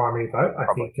primary vote. I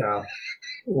think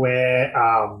where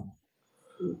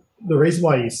the reason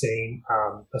why you're seeing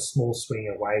a small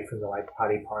swing away from the Labor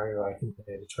Party primary vote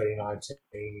compared to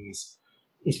 2019 is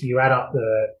if you add up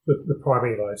the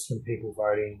primary votes from people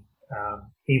voting,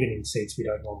 even in seats we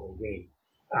don't normally win,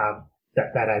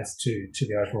 that adds to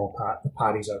the overall the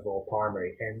party's overall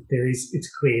primary. And it's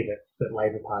clear that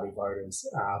Labor Party voters,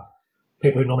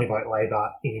 people who normally vote Labor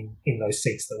in those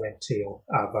seats that went teal,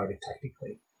 voted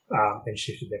tactically and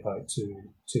shifted their vote to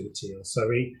the teal. So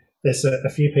there's a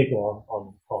few people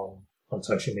on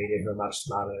social media who are much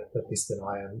smarter at this than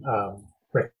I am.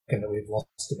 Reckon that we've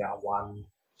lost about 1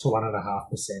 to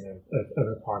 1.5% of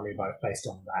a primary vote based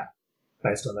on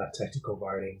that tactical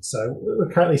voting. So we're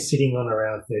currently sitting on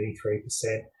around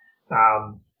 33%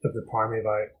 of the primary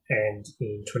vote, and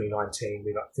in 2019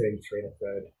 we got 33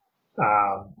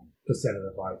 1/3% of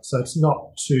the vote. So it's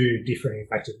not too different. In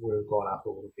fact, it would have gone up a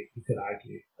little bit, you could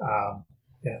argue,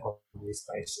 on this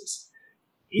basis.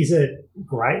 Is it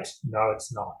great? No,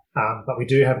 it's not. But we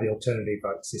do have the alternative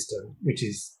vote system, which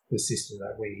is the system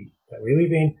that we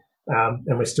live in,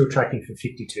 and we're still tracking for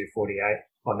 52-48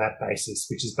 on that basis,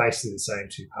 which is basically the same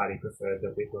two-party preferred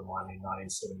that Whitlam won in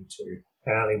 1972,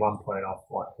 and only 1 point off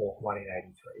what Hawke won in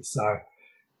 83. So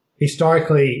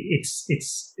historically,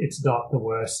 it's not the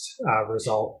worst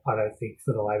result, I don't think,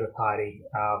 for the Labor Party.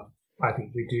 I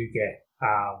think we do get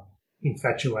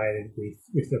infatuated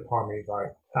with the primary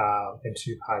vote and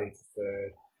two-party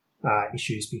preferred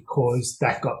issues, because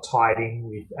that got tied in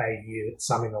with a view that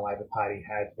some in the Labor Party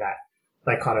had, that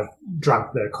they kind of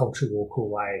drunk the culture war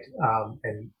Kool-Aid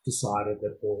and decided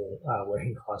that all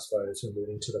working class voters were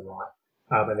moving to the right.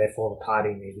 And therefore the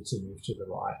party needed to move to the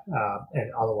right.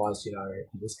 And otherwise, it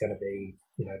was going to be,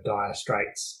 dire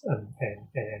straits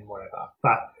and whatever.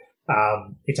 But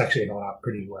it's actually gone up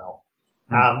pretty well.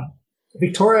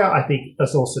 Victoria, I think,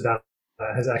 has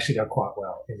actually done quite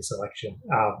well in this election.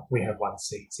 We have 1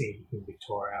 seat in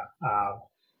Victoria.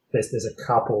 There's a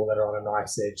couple that are on a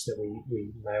knife's edge that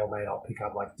we may or may not pick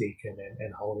up, like Deakin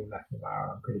and Holding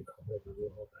McNamara. I'm pretty confident we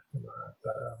will hold McNamara,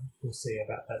 but we'll see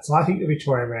about that. So I think the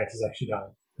Victorian Rant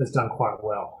has done quite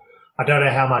well. I don't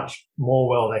know how much more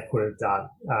well they could have done,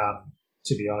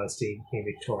 to be honest, in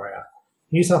Victoria.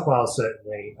 New South Wales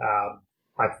certainly,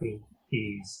 I think,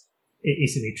 is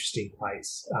an interesting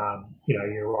place.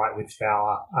 You're right with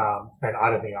Fowler, and I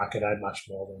don't think I could add much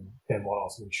more than what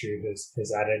Osman Shue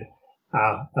has added.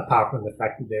 Apart from the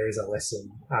fact that there is a lesson,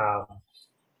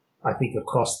 I think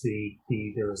across the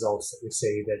results that we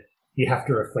see, that you have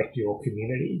to reflect your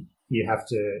community. You have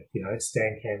to,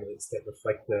 stand candidates that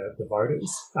reflect the voters,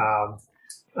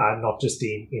 not just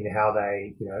in how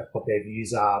they, what their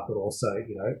views are, but also,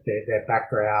 their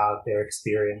background, their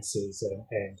experiences,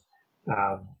 and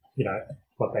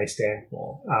what they stand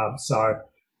for. So,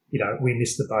 we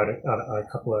missed the boat on a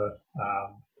couple of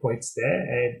points there,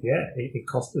 and it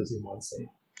cost us in 1 seat.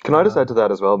 Can I just add to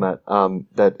that as well, Matt?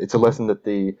 That it's a lesson that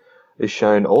is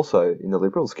shown also in the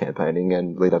Liberals campaigning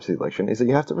and lead up to the election, is that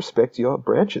you have to respect your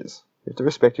branches. You have to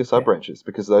respect your sub-branches,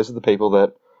 because those are the people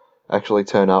that actually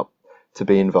turn up to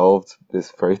be involved.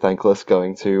 It's very thankless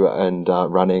going to and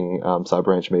running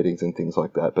sub-branch meetings and things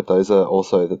like that. But those are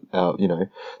also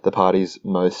the party's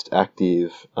most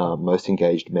active, most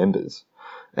engaged members.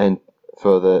 And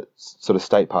for the sort of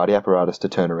state party apparatus to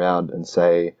turn around and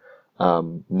say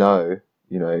no,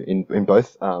 in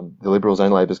both the Liberals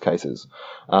and Labor's cases,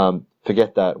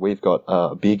 forget that, we've got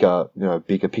a bigger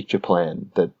picture plan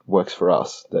that works for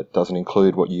us, that doesn't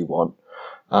include what you want.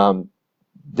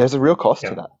 There's a real cost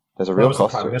to that. There's a real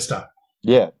cost to it. Minister.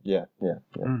 Yeah. Well,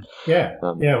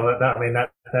 that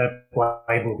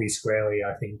blame will be squarely,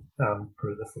 I think,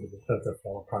 put at the foot of the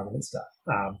former Prime Minister.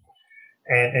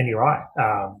 And you're right.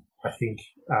 I think,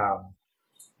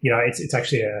 it's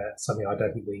actually something I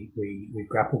don't think we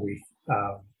grapple with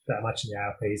that much in the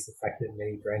ALP, is the fact that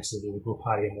many branches of the Liberal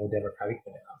Party are more democratic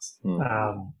than ours.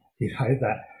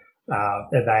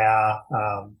 That they are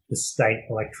the state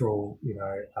electoral,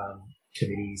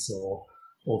 committees or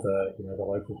the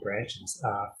local branches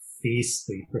are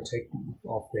fiercely protective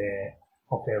of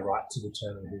their right to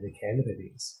determine who the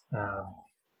candidate is.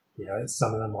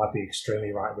 Some of them might be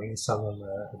extremely right-wing, some of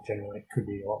them generally could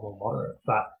be a lot more moderate.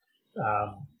 But,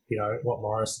 what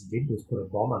Morrison did was put a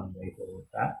bomb underneath all of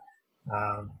that,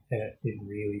 and it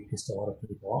really pissed a lot of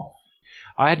people off.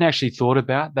 I hadn't actually thought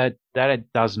about that. That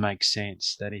it does make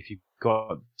sense that if you've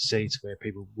got seats where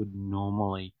people would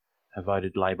normally have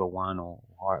voted Labor one or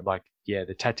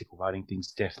the tactical voting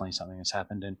thing's definitely something that's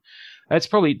happened, and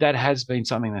that has been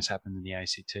something that's happened in the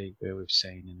ACT, where we've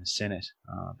seen in the Senate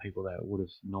people that would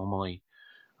have normally,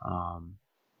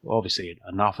 obviously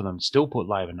enough of them still put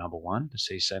Labor number one to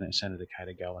see Senator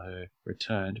Kato Gallagher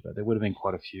returned, but there would have been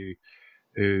quite a few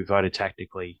who voted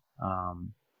tactically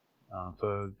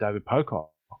for David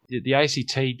Pocock. The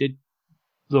ACT did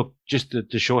look, just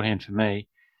the shorthand for me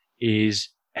is,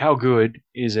 how good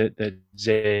is it that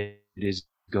Zed is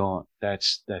gone?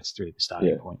 That's through the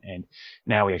starting point. And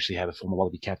now we actually have a former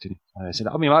Wallaby captain. I said,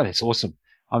 that's awesome.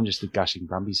 I'm just a gushing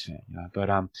Brumbies fan, But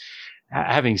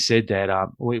having said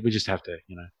that, we just have to,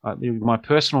 my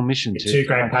personal mission to... Two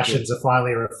great passions are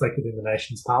finally reflected in the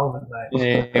nation's parliament,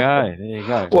 mate. There you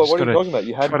go. Well, what are you talking about?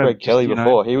 You had Craig Kelly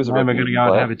before. He was a representative. I'm going to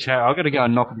go and have a chat. I've got to go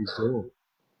and knock on his door.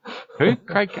 Who?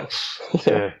 Craig Kelly?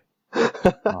 Yeah.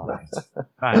 Don't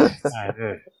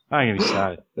get me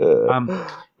started.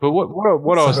 But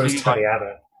what I was thinking,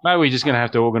 maybe we're just going to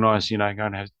have to organise, we're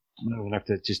going to have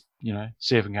to just,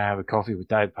 see if we can have a coffee with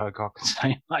Dave Pocock and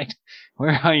say, mate,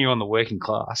 where are you on the working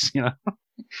class?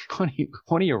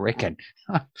 What do you reckon?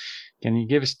 Can you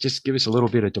give us a little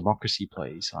bit of democracy,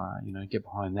 please? Get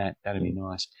behind that. That'd be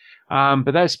nice.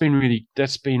 But that's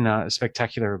been a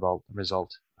spectacular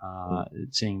result.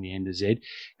 Seeing the end of Z,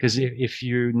 because if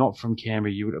you're not from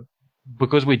Canberra, you would have,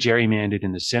 because we're gerrymandered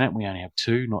in the Senate, we only have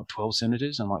 2, not 12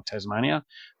 senators, unlike Tasmania,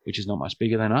 which is not much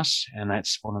bigger than us. And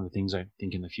that's one of the things I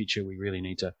think in the future we really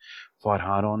need to fight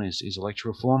hard on is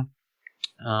electoral reform.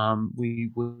 we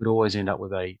would always end up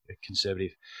with a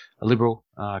liberal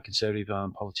conservative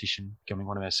politician becoming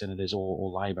one of our senators,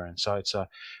 or Labor, and so it's a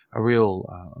real.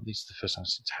 This is the first time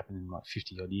it's happened in like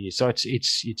 50 odd years, so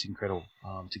it's incredible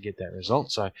to get that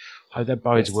result. So I hope that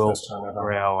bodes well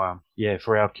for our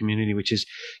for our community, which is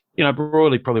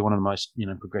broadly probably one of the most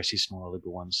progressive, smaller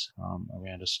liberal ones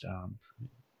around us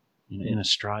in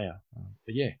Australia.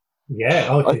 But yeah.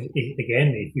 Yeah.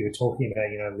 Again, if you were talking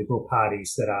about liberal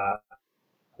parties that are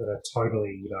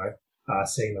totally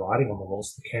seeing the writing on the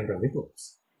walls, the Canberra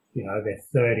Liberals. They're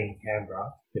third in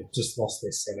Canberra. They've just lost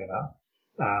their senator.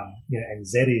 And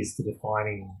Zed is the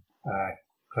defining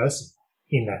person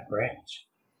in that branch.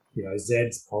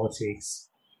 Zed's politics,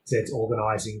 Zed's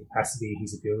organising capacity,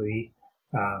 his ability,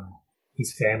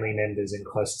 his family members and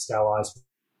closest allies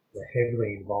were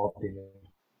heavily involved in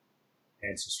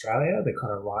Advance Australia, the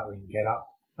kind of right-wing get-up.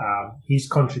 His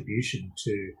contribution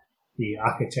to the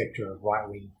architecture of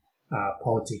right-wing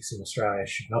politics in Australia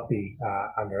should not be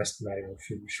underestimated, or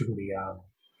shouldn't be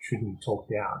talked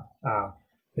down.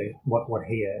 What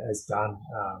he has done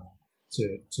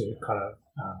to kind of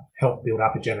help build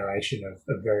up a generation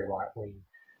of very right-wing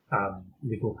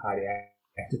Liberal Party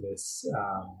activists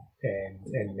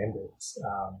and members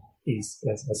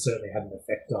has certainly had an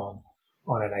effect on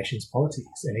our nation's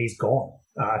politics, and he's gone.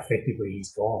 Effectively,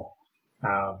 he's gone.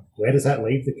 Where does that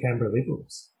leave the Canberra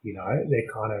Liberals?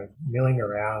 They're kind of milling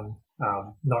around,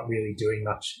 not really doing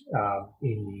much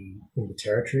in the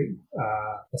Territory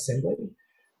Assembly.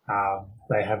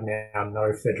 They have now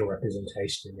no federal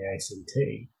representation in the ACT.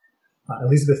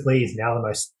 Elizabeth Lee is now the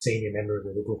most senior member of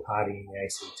the Liberal Party in the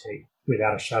ACT,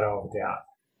 without a shadow of a doubt.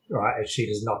 Right, and she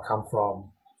does not come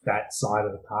from that side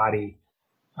of the party.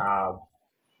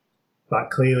 But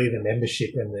clearly the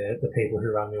membership and the people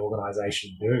who run the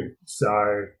organisation do.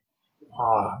 So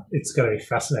it's going to be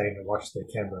fascinating to watch the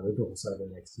Canberra Liberals over the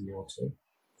next year or two.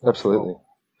 Absolutely.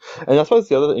 And I suppose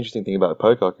the other interesting thing about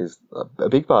Pocock is a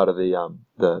big part of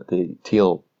the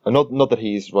teal, not that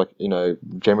he's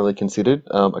generally considered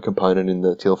a component in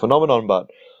the teal phenomenon, but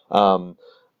so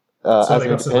they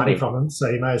got some money from him, so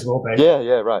you may as well be.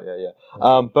 Yeah, right, yeah.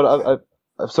 But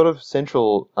a sort of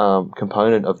central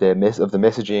component of the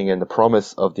messaging and the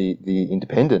promise of the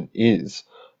Independent is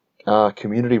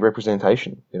community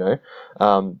representation.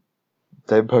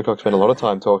 David Pocock spent a lot of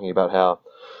time talking about how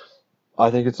I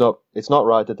think it's not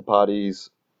right that the parties,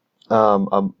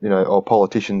 or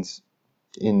politicians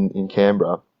in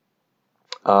Canberra,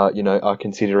 are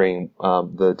considering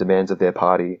the demands of their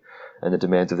party and the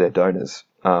demands of their donors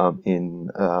when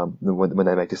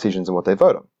they make decisions and what they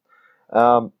vote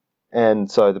on.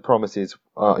 And so the promise is,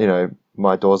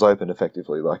 my door's open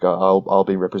effectively. Like I'll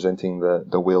be representing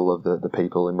the will of the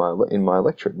people in my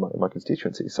electorate, my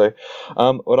constituency. So,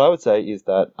 what I would say is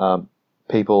that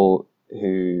people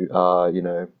who are,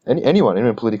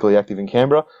 anyone politically active in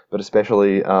Canberra, but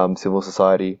especially civil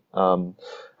society,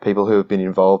 people who have been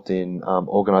involved in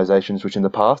organisations which in the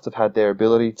past have had their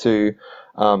ability to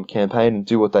campaign and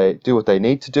do what they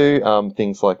need to do,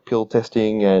 things like pill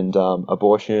testing and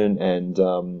abortion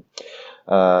and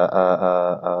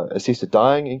assisted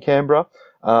dying in Canberra.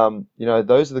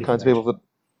 Those are the kinds of people that.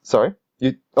 Sorry,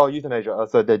 euthanasia.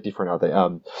 So they're different, are they?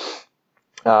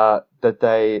 That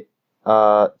they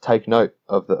take note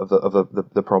of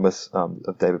the promise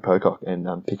of David Pocock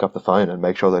and pick up the phone and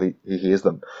make sure that he hears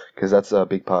them, because that's a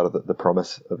big part of the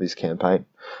promise of his campaign.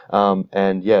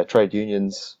 And trade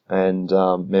unions and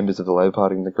members of the Labor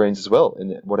Party and the Greens as well,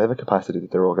 in whatever capacity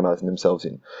that they're organising themselves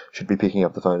in, should be picking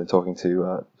up the phone and talking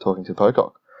to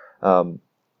Pocock,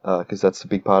 because that's a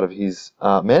big part of his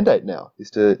mandate now, is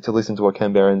to listen to what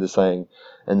Canberrans are saying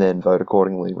and then vote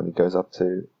accordingly when he goes up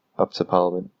to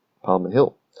Parliament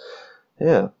Hill.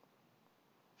 Yeah.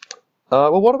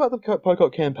 Well, what about the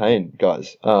Pocock campaign,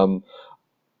 guys?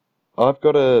 I've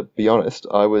got to be honest.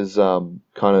 I was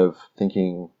kind of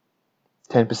thinking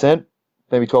 10%,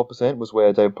 maybe 12% was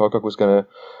where David Pocock was going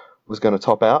to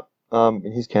top out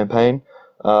in his campaign.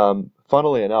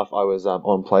 Funnily enough, I was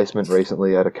on placement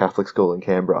recently at a Catholic school in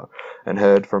Canberra and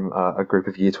heard from a group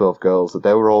of Year 12 girls that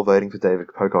they were all voting for David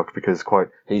Pocock because,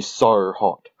 quote, he's so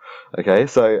hot. Okay,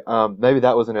 so maybe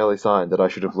that was an early sign that I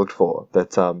should have looked for,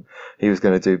 that he was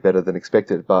going to do better than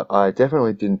expected. But I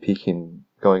definitely didn't pick him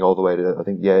going all the way to, I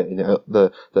think, in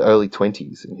the early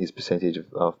 20s in his percentage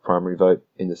of primary vote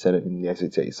in the Senate and the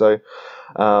ACT. So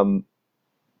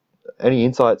any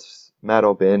insights, Matt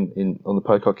or Ben, on the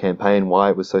Pocock campaign, why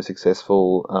it was so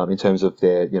successful in terms of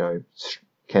their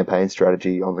campaign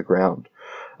strategy on the ground?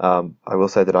 I will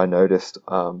say that I noticed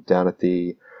down at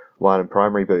the Lynon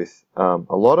primary booth,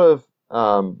 a lot of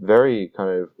very kind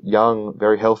of young,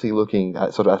 very healthy looking,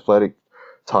 sort of athletic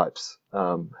types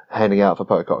handing out for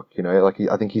Pocock.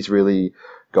 I think he's really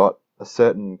got a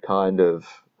certain kind of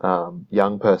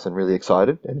young person really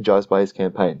excited, energized by his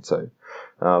campaign. So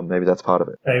maybe that's part of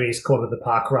it. Maybe he's called it the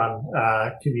parkrun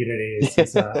community as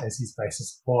his base of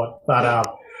support.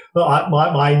 But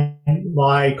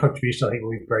my contribution, I think,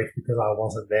 will be brief because I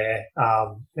wasn't there,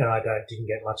 and I didn't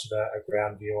get much of a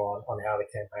ground view on how the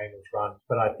campaign was run.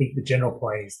 But I think the general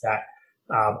point is that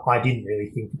I didn't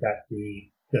really think that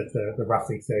the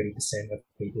roughly 30% of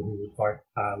people who would vote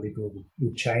Liberal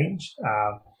would change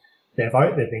their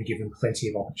vote. They've been given plenty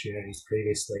of opportunities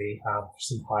previously for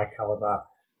some high caliber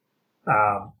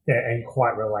and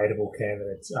quite relatable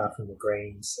candidates from the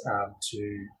Greens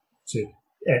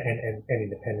and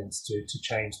independents to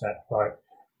change that vote.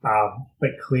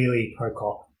 But clearly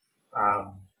Pocock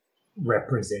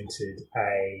represented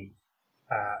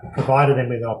provided them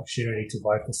with an opportunity to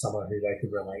vote for someone who they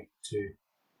could relate to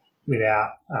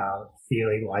without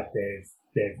feeling like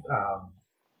they've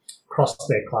crossed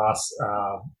their class,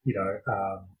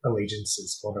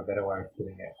 allegiances, for a better way of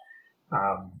putting it.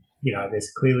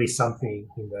 There's clearly something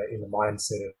in the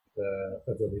mindset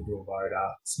of the Liberal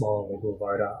voter, smaller Liberal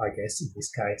voter, I guess, in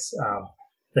this case,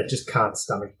 that just can't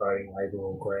stomach voting Labor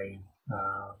or Green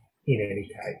in any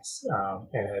case,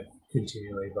 and have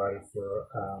continually voted for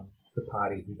the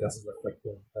party who doesn't reflect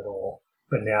them at all.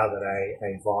 But now that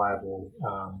a viable,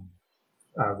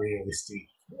 realistic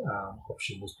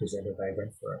option was presented, they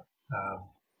went for it.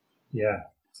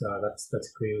 So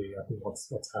that's clearly, I think, what's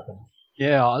happened.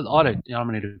 Yeah, I'm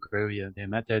going to agree with you there,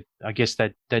 Matt. That I guess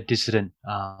that dissident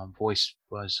voice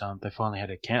was they finally had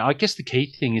a can. I guess the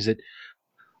key thing is that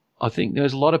I think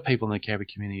there's a lot of people in the Canberra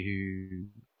community who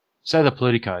say the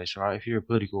politicos, right? If you're a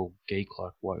political geek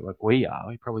like we are,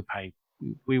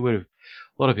 we would have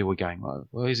a lot of people going,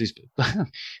 well, is this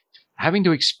having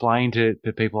to explain to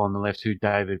people on the left who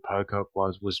David Pocock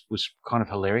was kind of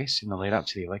hilarious in the lead up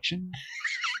to the election.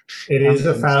 It is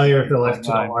a failure of the left to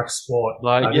not like sport.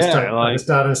 I just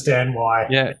don't understand why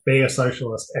being a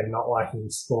socialist and not liking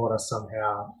sport are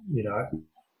somehow,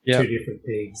 two different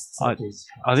things. I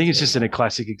think it's just a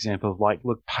classic example of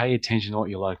look, pay attention to what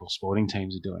your local sporting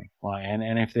teams are doing.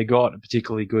 And if they got a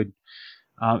particularly good,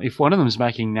 if one of them is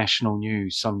making national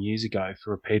news some years ago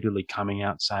for repeatedly coming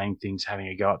out saying things, having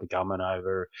a go at the government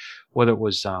over whether it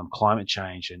was climate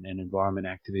change and environment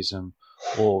activism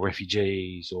or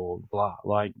refugees or blah,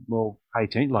 well, pay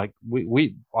attention.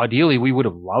 We ideally we would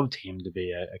have loved him to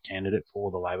be a candidate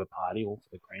for the Labor Party or for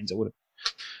the Greens. It would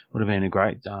have been a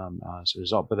great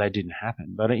result, but that didn't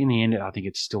happen. But in the end, I think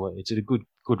it's a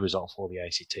good result for the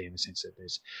ACT in the sense that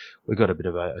we've got a bit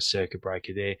of a circuit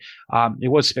breaker there. It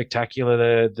was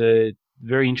spectacular. The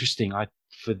very interesting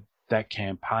for that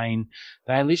campaign.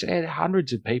 They had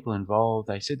hundreds of people involved.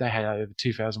 They said they had over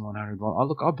 2,100.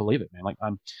 Look, I believe it, man.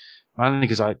 Only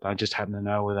because I just happen to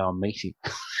know where they were meeting.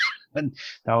 And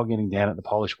they were getting down at the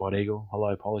Polish White Eagle.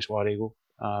 Hello, Polish White Eagle,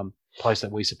 place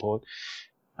that we support.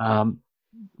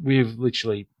 We've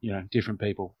literally, different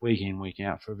people week in, week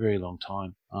out for a very long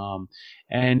time.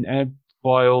 And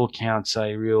by all accounts,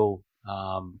 a real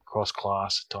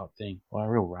cross-class type thing, a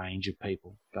real range of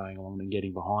people going along and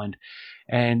getting behind.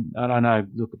 And I don't know,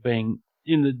 look, being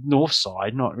in the north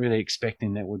side, not really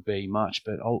expecting that would be much,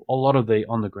 but a lot of the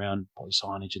on-the-ground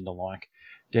signage and the like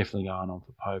definitely going on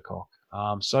for Pocock.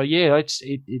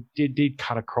 It did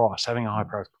cut across, having a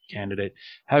high-profile candidate,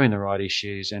 having the right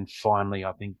issues, and finally,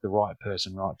 I think the right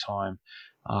person, right time,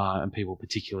 and people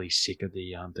particularly sick of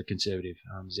the Conservative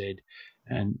Zed,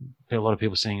 and a lot of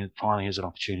people seeing it finally as an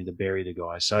opportunity to bury the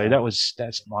guy. So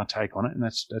that's my take on it, and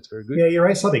that's very good. Yeah, you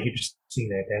raised something interesting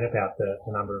there, Ben, about the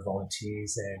number of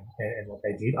volunteers and what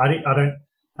they did.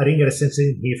 I didn't get a sense, I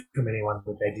didn't hear from anyone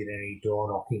that they did any door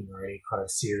knocking or any kind of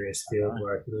serious field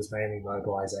work. It was mainly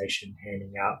mobilisation,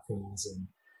 handing out things and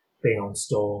being on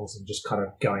stalls and just kind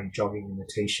of going jogging in the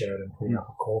T-shirt and putting up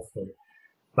a call for it.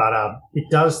 But it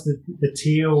does the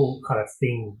teal kind of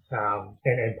thing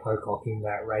and Pocock in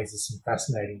that raises some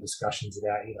fascinating discussions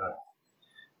about,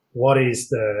 what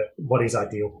is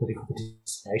ideal political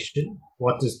participation?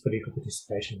 What does political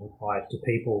participation look like? Do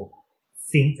people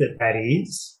think that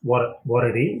is what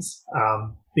it is?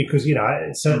 Because,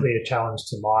 it's certainly a challenge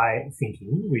to my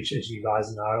thinking, which, as you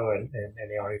guys know, and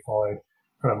anyone who followed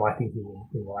kind of my thinking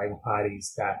in the Labor Party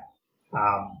is that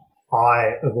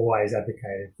I have always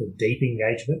advocated for deep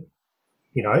engagement.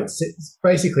 It's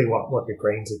basically what the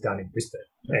Greens have done in Brisbane,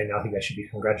 and I think they should be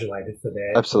congratulated for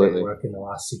their work in the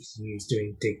last 6 years,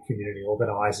 doing deep community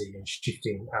organising and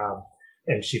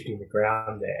shifting the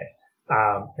ground there.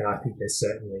 And I think there's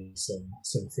certainly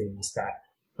some things that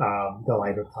the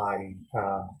Labor Party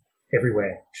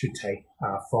everywhere should take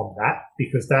from that,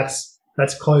 because that's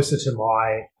closer to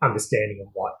my understanding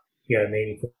of what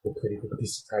meaningful political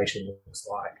participation looks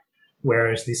like.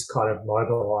 Whereas this kind of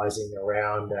mobilising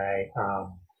around a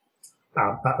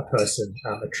person,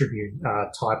 a tribune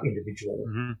type individual,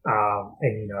 and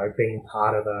being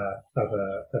part of a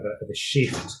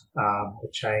shift, a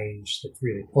change that's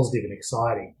really positive and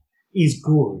exciting, is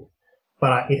good,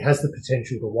 but it has the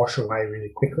potential to wash away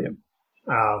really quickly.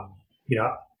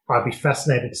 I'd be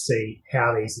fascinated to see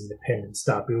how these independents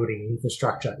start building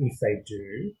infrastructure, if they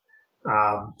do,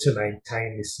 to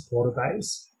maintain this supporter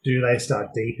base. Do they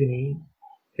start deepening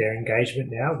their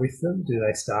engagement now with them? Do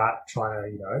they start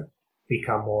trying to,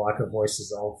 become more like a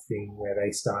voices of thing, where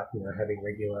they start, having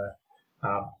regular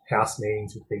house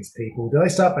meetings with these people? Do they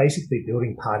start basically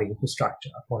building party infrastructure,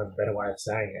 for a better way of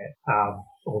saying it,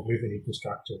 or movement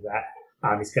infrastructure that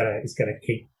is going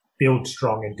to build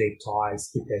strong and deep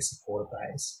ties with their supporter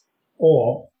base?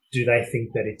 Or do they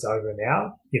think that it's over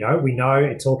now? We know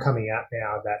it's all coming out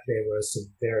now that there were some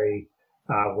very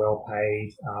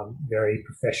well-paid, very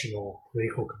professional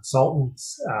political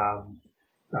consultants,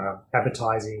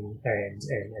 advertising and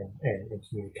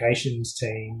communications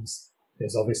teams.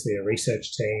 There's obviously a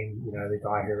research team. The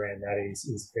guy who ran that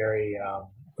is very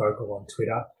vocal on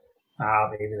Twitter,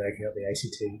 even though he got the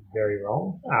ACT very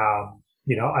wrong.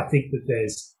 I think that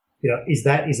there's, is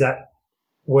that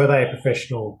were they a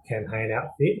professional campaign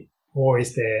outfit, or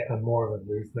is there more of a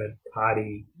movement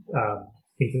party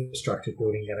infrastructure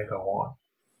building going to go on?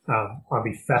 I'd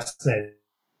be fascinated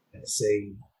to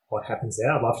see what happens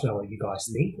there. I'd love to know what you guys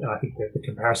think. And I think that the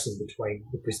comparison between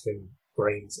the Brisbane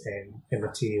Greens and the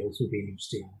Teals would be an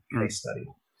interesting case study.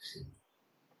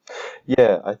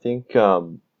 Yeah, I think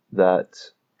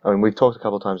we've talked a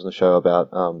couple of times on the show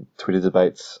about Twitter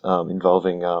debates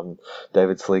involving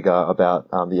David Sligar about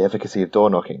the efficacy of door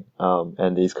knocking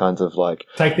and these kinds of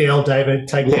Take the L, David.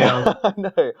 Take the L. I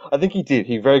know. I think he did.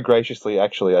 He very graciously,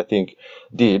 actually, I think,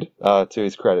 did to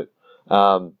his credit.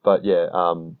 So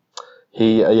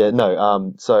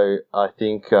I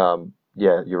think,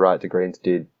 you're right. The Greens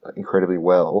did incredibly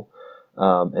well.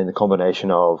 And the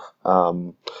combination of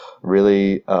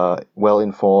really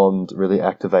well-informed, really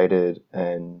activated,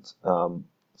 and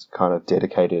kind of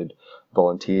dedicated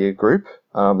volunteer group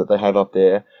that they have up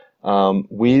there,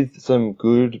 with some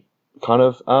good kind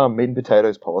of meat and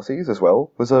potatoes policies as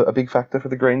well, was a big factor for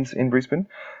the Greens in Brisbane.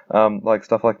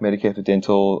 Stuff like Medicare for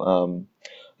dental.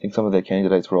 I think some of their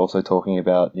candidates were also talking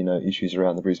about issues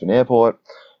around the Brisbane airport,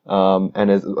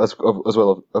 and as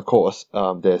well, of course,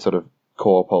 their sort of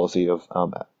core policy of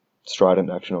strident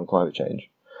action on climate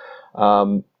change.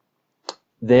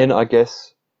 Then I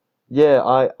guess,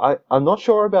 I'm not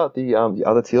sure about the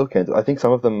other Teal candidates. I think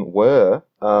some of them were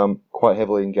quite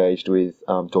heavily engaged with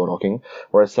door knocking,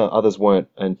 whereas some others weren't,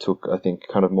 and took, I think,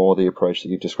 kind of more the approach that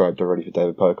you've described already for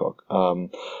David Pocock.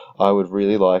 I would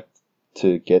really like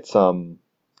to get some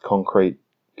concrete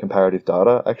comparative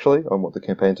data actually on what the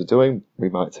campaigns are doing. We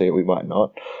might see it, we might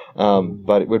not,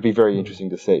 but it would be very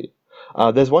interesting to see.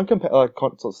 There's one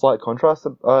slight contrast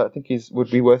that I think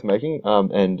would be worth making,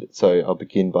 and so I'll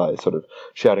begin by sort of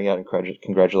shouting out and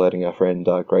congratulating our friend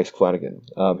Grace Flanagan,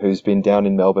 who's been down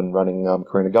in Melbourne running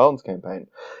Karina Garland's campaign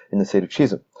in the seat of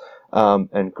Chisholm.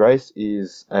 And Grace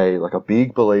is a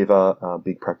big believer,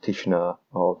 big practitioner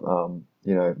of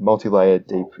multi-layered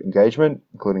deep engagement,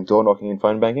 including door knocking and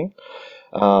phone banking.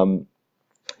 And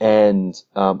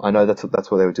I know that's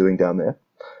what they were doing down there.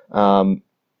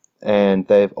 And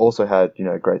they've also had,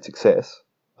 great success,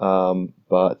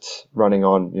 but running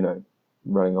on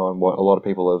what a lot of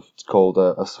people have called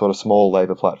a sort of small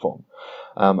Labor platform.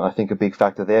 I think a big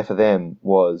factor there for them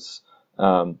was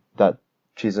that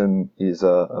Chisholm is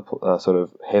a sort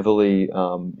of heavily,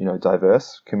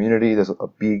 diverse community. There's a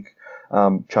big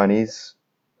Chinese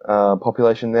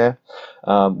population there,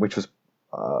 which was,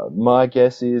 my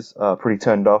guess is, pretty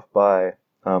turned off by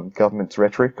government's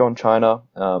rhetoric on China,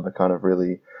 a kind of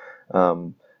really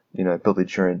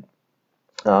belligerent,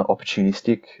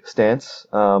 opportunistic stance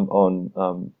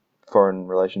on foreign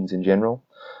relations in general.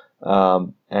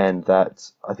 And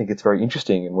that I think it's very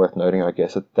interesting and worth noting, I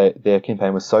guess, that their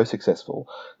campaign was so successful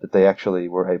that they actually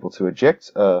were able to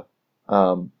eject a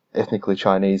ethnically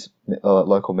Chinese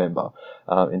local member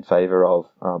in favour of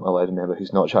a Labor member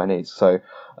who's not Chinese. So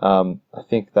I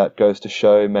think that goes to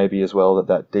show maybe as well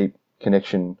that deep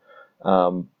connection,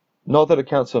 not that it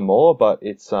counts for more, but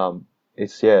it's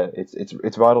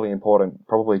vitally important,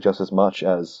 probably just as much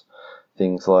as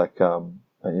things like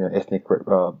ethnic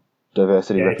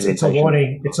diversity. Yeah, it's a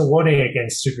warning. It's a warning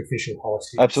against superficial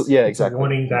politics. Absolutely, yeah, exactly. It's a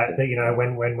warning that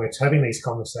when we're having these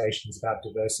conversations about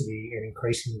diversity and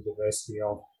increasing the diversity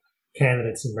of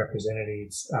candidates and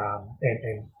representatives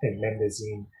and members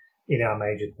in our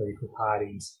major political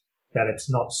parties, that it's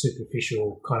not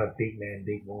superficial kind of big man,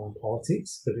 big woman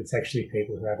politics, but it's actually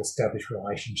people who have established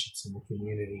relationships in the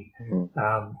community,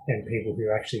 and people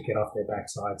who actually get off their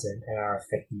backsides and are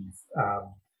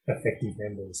effective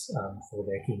members for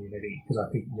their community. Because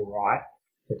I think you're right.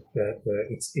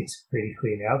 It's pretty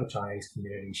clear now the Chinese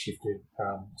community shifted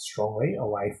strongly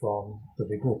away from the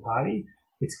Liberal Party.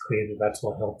 It's clear that that's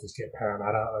what helped us get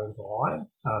Parramatta over the line,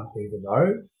 even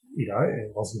though,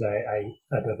 it wasn't a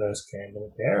diverse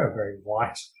candidate there, a very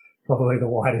white, probably the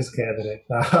whitest candidate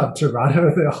to run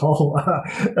over the whole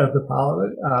of the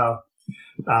parliament.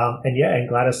 And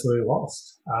Gladys Liu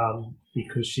lost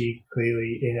because she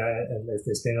clearly, and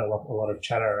there's been a lot of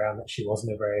chatter around that she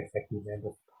wasn't a very effective member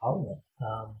of parliament,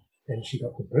 and she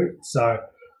got the boot. So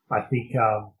I think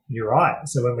you're right.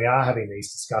 So when we are having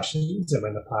these discussions, and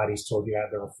when the party's talking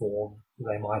about the reform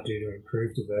they might do to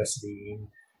improve diversity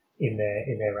in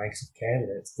their ranks of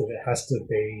candidates, that it has to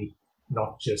be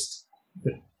not just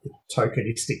the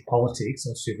tokenistic politics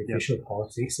or superficial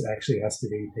politics. It actually has to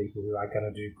be people who are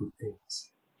going to do good things.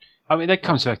 I mean, that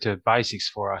comes back to basics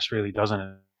for us, really, doesn't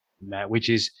it, Matt? Which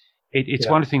is, it's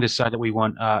one thing to say that we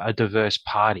want a diverse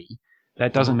party.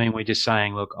 That doesn't mean we're just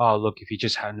saying, look, if you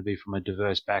just happen to be from a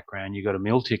diverse background, you got a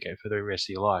meal ticket for the rest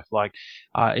of your life. Like,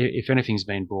 if anything's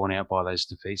been borne out by those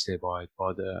defeats there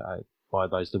by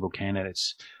those Liberal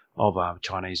candidates of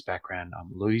Chinese background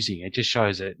losing, it just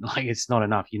shows that it's not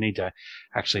enough. You need to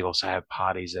actually also have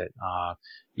parties that are,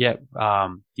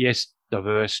 yes,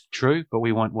 diverse, true, but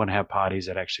we want to have parties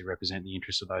that actually represent the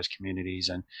interests of those communities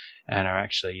and are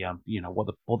actually,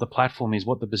 what the platform is,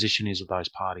 what the position is of those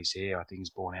parties here, I think is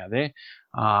borne out there.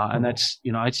 And that's,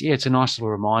 it's a nice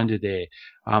little reminder there.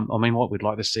 What we'd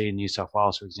like to see in New South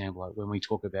Wales, for example, when we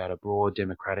talk about a broad,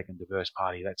 democratic and diverse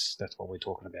party, that's what we're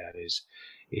talking about is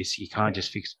you can't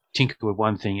just tinker with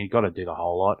one thing. You've got to do the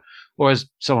whole lot. Or as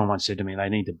someone once said to me, they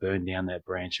need to burn down that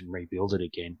branch and rebuild it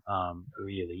again,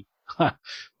 really. But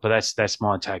that's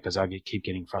my take, because I keep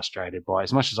getting frustrated by,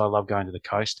 as much as I love going to the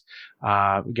coast,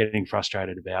 getting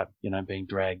frustrated about, being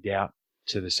dragged out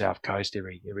to the South Coast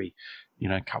every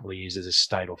couple of years as a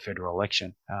state or federal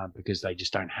election, because they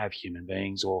just don't have human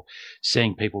beings, or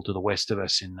seeing people to the west of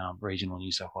us in regional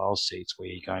New South Wales seats where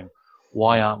you're going,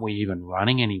 why aren't we even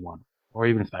running anyone? Or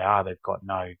even if they are, they've got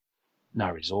no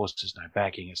resources, no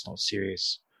backing. It's not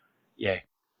serious. Yeah.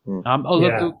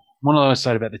 Look, one of those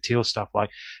said about the Teal stuff,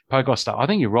 like POGOS stuff. I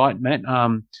think you're right, Matt.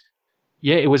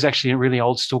 It was actually a really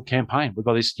old school campaign. We've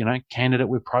got this, candidate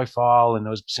with profile, and there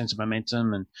was a sense of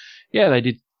momentum, and they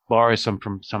did borrow some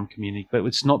from some community, but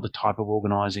it's not the type of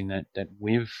organising that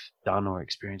we've done or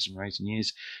experienced in recent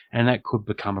years, and that could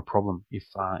become a problem if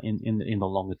in the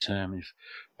longer term, if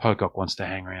Pocock wants to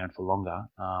hang around for longer.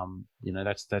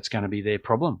 That's going to be their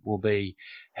problem. Will be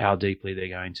how deeply they're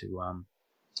going to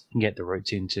get the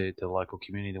roots into the local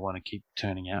community. They want to keep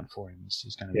turning out for him.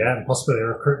 It's going to be possibly a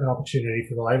recruitment opportunity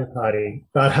for the Labor Party.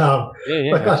 But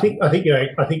I think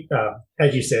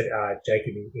as you said,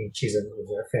 Jacob in Chisholm, it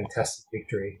was a fantastic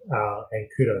victory, and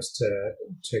kudos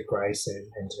to Grace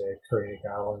and to Karina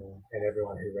Garland and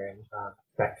everyone who ran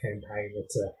that campaign.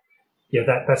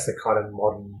 That's the kind of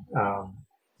modern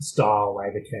style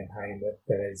Labor campaign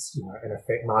that is an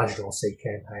marginal seat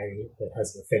campaign that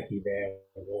has an effective air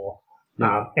war.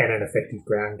 And an effective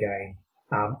ground game.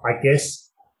 I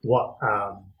guess what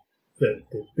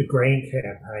the Green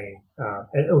campaign,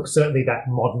 and look, certainly that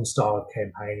modern style of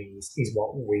campaigning is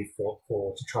what we fought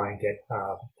for to try and get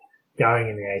going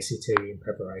in the ACT in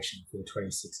preparation for the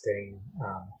 2016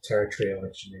 territory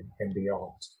election and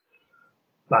beyond.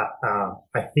 But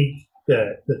I think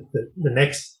the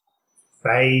next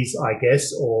phase, I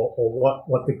guess, or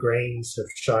what the Greens have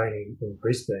shown in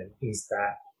Brisbane is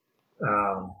that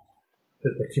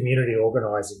the community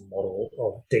organising model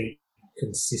of deep,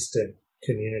 consistent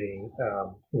community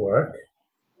work,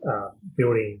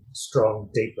 building strong,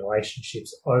 deep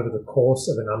relationships over the course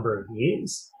of a number of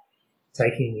years,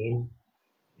 taking in,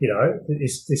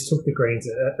 this took the Greens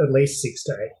at least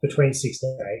between 6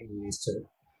 to 8 years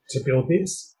to build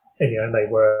this, and they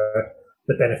were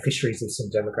the beneficiaries of some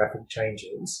demographic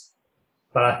changes.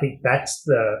 But I think that's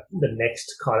the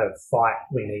next kind of fight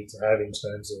we need to have in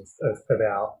terms of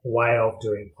our way of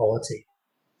doing politics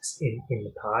in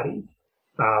the party.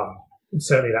 And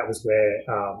certainly that was where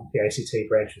the ACT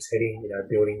branch was heading,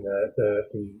 building the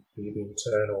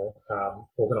internal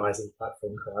organising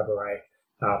platform, Collaborate,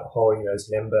 holding those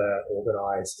member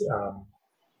organised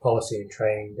policy and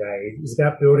training days. It's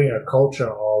about building a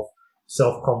culture of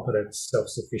self-confidence,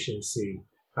 self-sufficiency,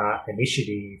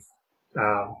 initiative,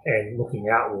 and looking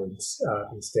outwards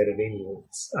instead of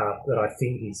inwards, that I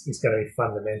think is going to be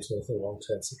fundamental for the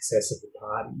long-term success of the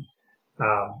party.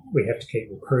 We have to keep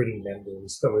recruiting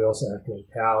members, but we also have to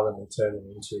empower them and turn them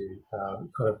into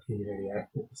kind of community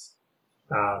actors.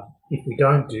 If we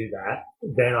don't do that,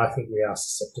 then I think we are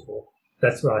susceptible.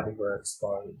 That's where I think we're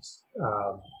exposed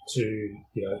to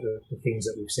the things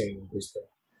that we've seen in Brisbane.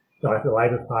 Like the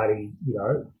Labor Party,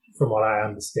 from what I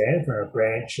understand, from a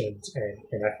branch and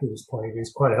activist point of view,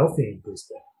 is quite healthy in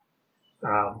Brisbane.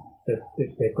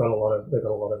 They've got a lot of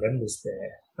members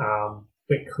there.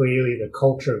 But clearly the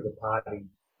culture of the party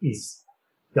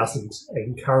doesn't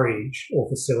encourage or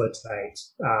facilitate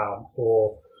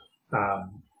or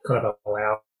kind of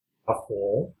allow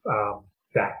for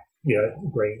that,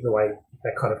 the way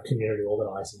that kind of community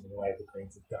organising in the way the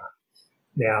Greens have done.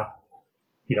 Now,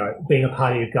 being a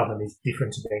party of government is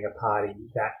different to being a party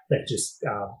that just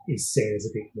is seen as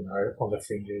a bit, on the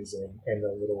fringes and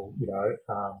the little,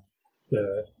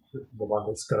 the one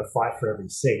that's got to fight for every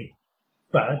seat.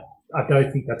 But I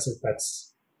don't think that's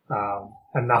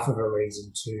enough of a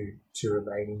reason to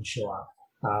remain insular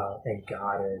and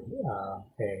guarded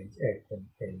and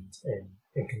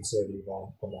conservative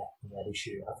on that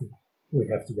issue. I think we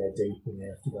have to go deep and we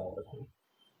have to go local.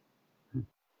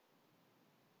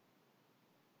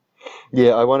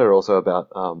 Yeah, I wonder also about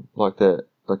like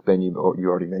Ben, you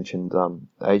already mentioned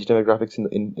age demographics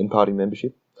in party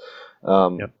membership.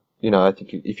 Yep. I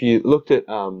think if you looked at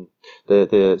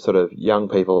the sort of young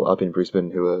people up in Brisbane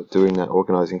who are doing that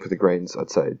organising for the Greens, I'd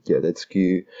say they'd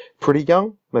skew pretty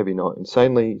young, maybe not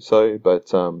insanely so,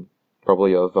 but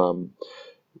probably of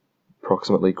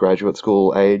approximately graduate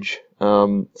school age,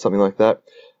 something like that,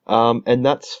 and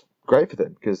that's great for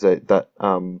them because that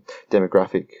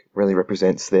demographic really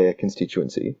represents their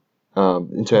constituency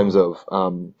in terms of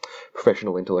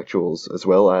professional intellectuals as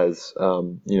well as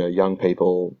young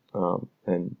people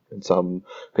and some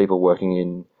people working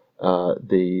in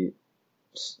the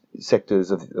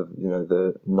sectors of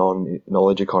the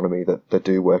non-knowledge economy that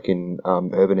do work in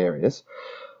urban areas.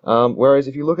 Whereas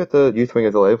if you look at the youth wing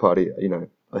of the Labor Party,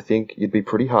 I think you'd be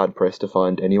pretty hard pressed to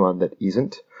find anyone that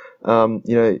isn't in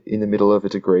the middle of a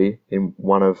degree in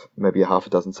one of maybe a half a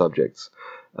dozen subjects.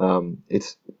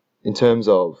 It's in terms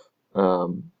of,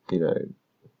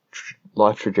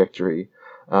 life trajectory,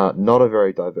 not a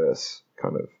very diverse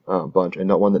kind of bunch, and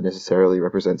not one that necessarily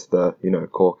represents the,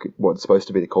 core, what's supposed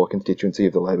to be the core constituency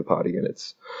of the Labor Party, and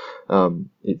it's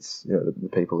the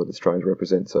people that it's trying to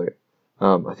represent. So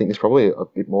I think there's probably a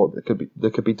bit more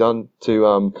that could be done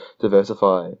to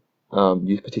diversify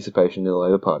youth participation in the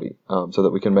Labor Party, so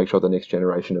that we can make sure the next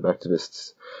generation of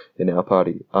activists in our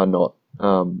party are not,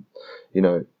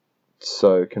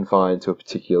 so confined to a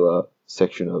particular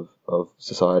section of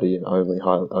society and only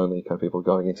kind of people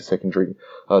going into secondary,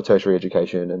 tertiary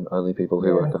education, and only people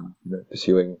who are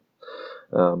pursuing,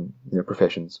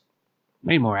 professions.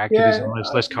 Need more activism,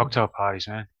 less cocktail parties,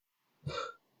 man.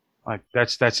 Like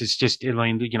it's just,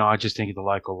 I just think of the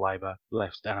local Labor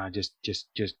left, and I just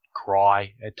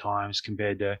cry at times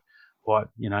compared to what,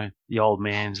 the old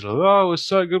man's, it was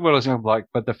so good what I was like.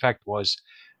 But the fact was,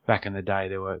 back in the day,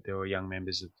 there were young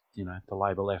members of, the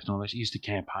Labor left and all this used to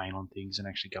campaign on things and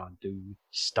actually go and do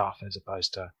stuff as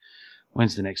opposed to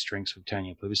when's the next drinks with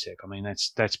Tanya Plibersek. I mean,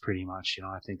 that's pretty much,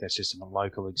 I think that's just a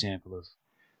local example of,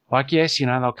 like, yes,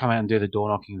 they'll come out and do the door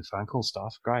knocking and phone call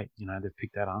stuff. Great. They've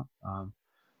picked that up.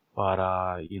 But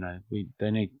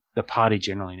the party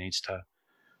generally needs to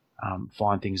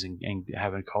find things and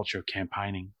have a culture of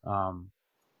campaigning.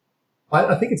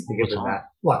 I think it's bigger than that.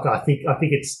 Like I think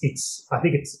it's a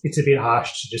bit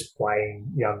harsh to just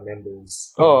blame young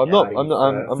members. I'm not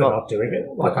doing it.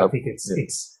 Like I think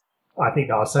I think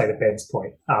I'll say to Ben's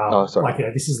point. Sorry.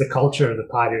 This is the culture of the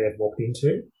party they've walked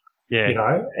into.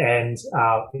 Yeah. And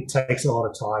it takes a lot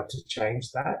of time to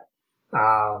change that.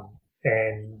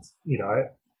 And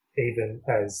even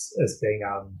as being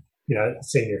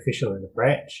senior official in the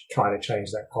branch, trying to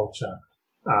change that culture,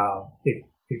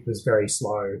 it was very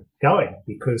slow going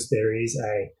because there is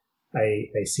a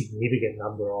significant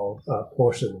number of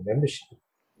portion of the membership,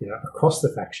 across the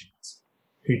factions,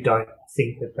 who don't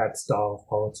think that style of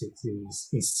politics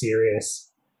is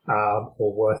serious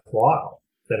or worthwhile.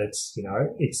 That it's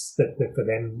that for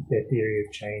them their theory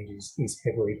of change is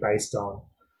heavily based on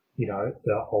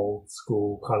the old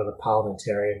school kind of the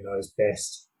parliamentarian knows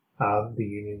best. The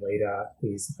union leader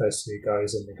is the person who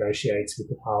goes and negotiates with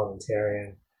the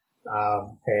parliamentarian,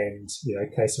 and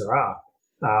que sera,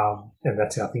 and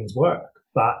that's how things work.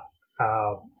 But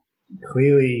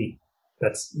clearly,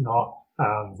 that's not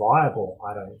viable.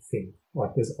 I don't think.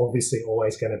 Like, there's obviously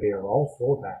always going to be a role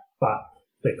for that, but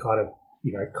the kind of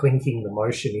clinking the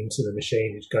motion into the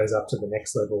machine, which goes up to the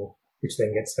next level, which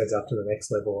then gets fed up to the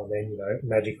next level, and then,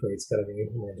 magically it's going to be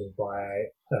implemented by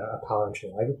a parliamentary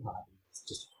Labor Party. It's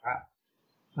just crap.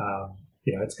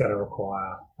 It's going to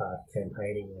require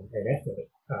campaigning and effort,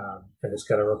 and it's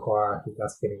going to require, I think,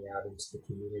 us getting out into the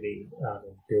community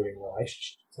and building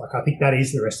relationships. Like, I think that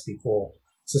is the recipe for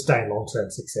sustained long-term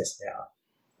success now.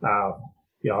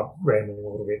 I'm rambling a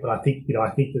little bit, but I think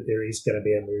that there is going to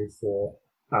be a move for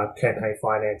campaign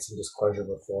finance and disclosure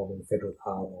reform in the federal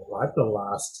parliament, right?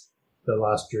 The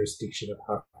last jurisdiction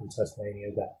apart from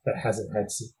Tasmania that hasn't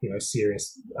had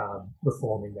serious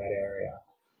reform in that area,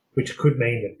 which could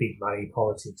mean that big money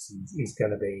politics is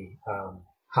going to be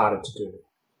harder to do.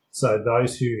 So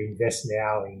those who invest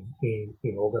now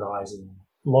in organising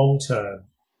long-term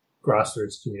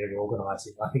grassroots community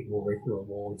organising, I think will reap the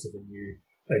rewards of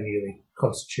a newly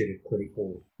constituted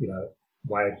political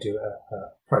way of doing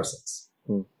a process.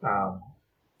 But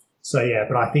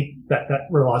I think that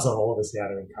relies on all of us now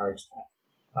to encourage that,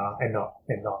 and not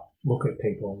look at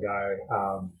people and go,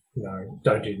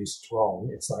 don't do this, it's wrong.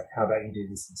 It's like, how about you do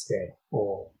this instead?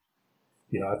 Or,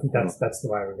 I think that's the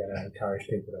way we're going to encourage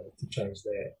people to change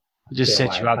their. I just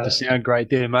set you up to sound great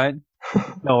there, mate.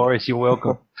 No worries, you're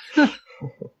welcome.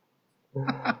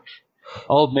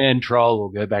 Old man troll will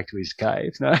go back to his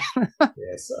cave. No.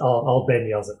 Yes, old Ben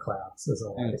yells at clouds as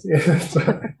always.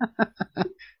 Yeah.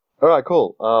 All right,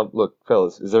 cool. Look,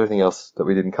 fellas, is there anything else that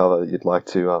we didn't cover that you'd like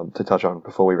to touch on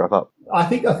before we wrap up? I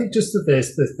think just that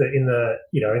there's in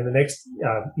the next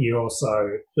year or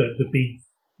so, the big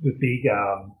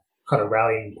kind of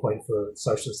rallying point for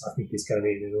socialists, I think, is going to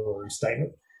be the Uluru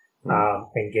Statement,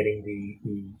 and getting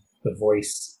the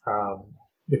voice,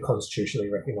 the constitutionally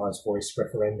recognised voice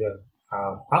referendum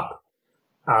up.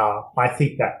 I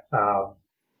think that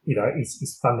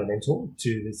is fundamental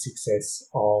to the success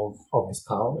of this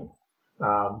parliament.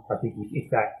 I think if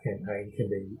that campaign can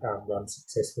be run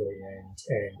successfully and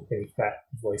if that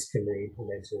voice can be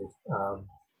implemented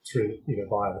through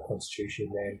via the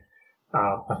constitution, then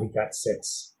I think that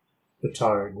sets the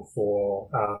tone for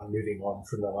moving on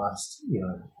from the last.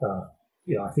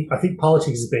 I think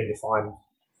politics has been defined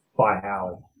by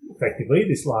Howard effectively.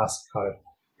 This last kind of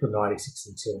from '96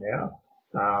 until now.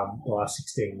 The last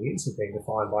 16 years have been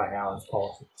defined by Howard's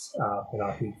politics. And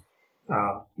I think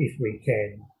if we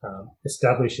can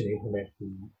establish and implement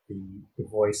the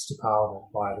voice to Parliament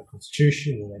via the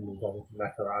Constitution and then move on to the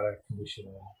Makarrata Commission,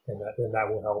 then that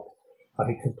will help, I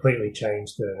think, completely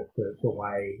change the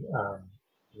way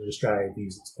that Australia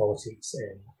views its politics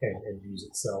and views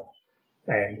itself.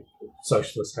 And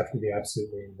socialists have to be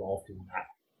absolutely involved in that.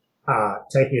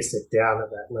 Taking a step down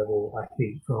at that level, I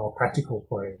think from a practical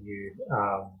point of view,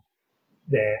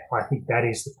 I think that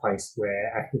is the place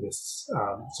where activists,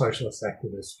 socialist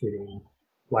activists within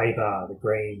Labor, the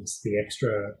Greens, the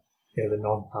extra, the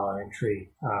non-parliamentary,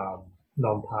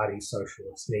 non-party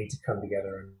socialists need to come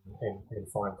together and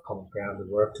find common ground and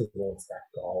work towards that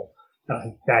goal. And I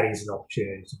think that is an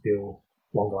opportunity to build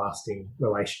long-lasting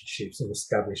relationships and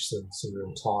establish some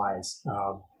real ties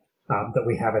that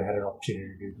we haven't had an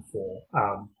opportunity to do before,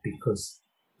 because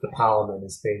the Parliament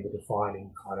has been the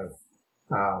defining kind of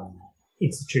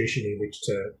institution in which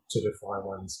to define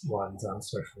one's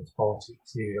socialist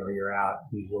politics. You're out,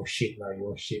 you're shit, no,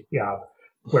 you're shit. Yeah.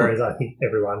 Whereas I think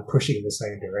everyone pushing in the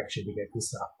same direction to get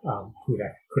this up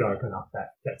could open up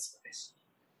that space.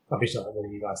 Obviously, what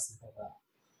do you guys think about that?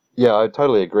 Yeah, I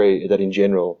totally agree that in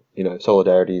general,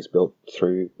 solidarity is built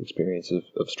through experience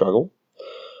of struggle.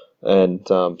 And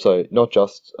so not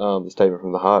just the statement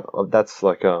from the heart, that's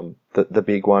like the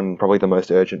big one, probably the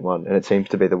most urgent one, and it seems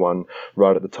to be the one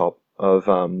right at the top of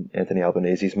Anthony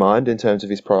Albanese's mind in terms of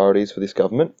his priorities for this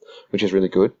government, which is really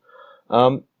good.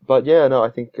 But yeah, no, I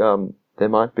think there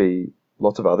might be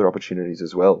lots of other opportunities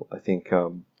as well. I think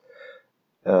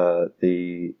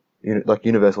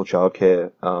universal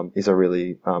childcare is a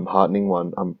really heartening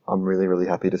one. I'm really, really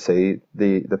happy to see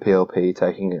the PLP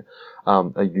taking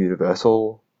a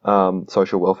universal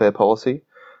social welfare policy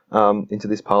into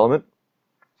this parliament.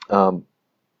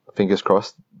 Fingers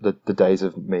crossed that the days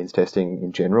of means testing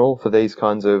in general for these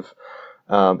kinds of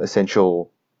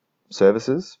essential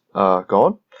services are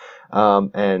gone.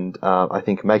 And I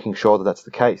think making sure that that's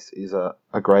the case is a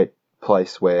great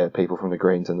place where people from the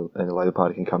Greens and the Labor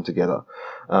Party can come together,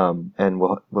 and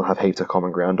we'll have heaps of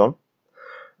common ground on.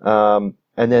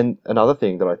 And then another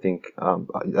thing that I think,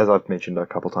 as I've mentioned a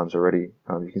couple of times already,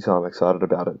 you can tell I'm excited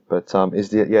about it, but is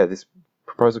this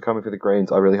proposal coming for the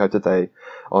Greens. I really hope that they,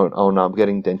 on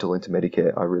getting dental into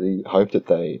Medicare, I really hope that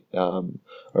they are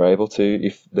able to,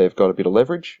 if they've got a bit of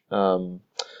leverage,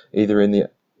 either in the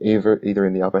either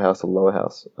in the upper house or lower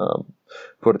house,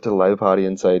 put it to the Labor Party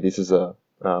and say this is a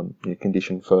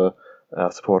condition for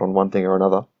support on one thing or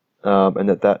another, and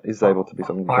that is able to be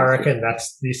something. I reckon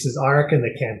I reckon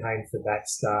the campaign for that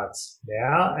starts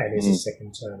now and is a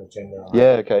second term agenda.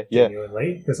 Yeah. Okay.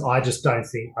 Genuinely, because I just don't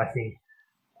think. I think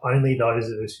only those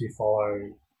of us who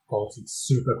follow politics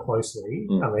super closely,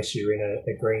 unless you're in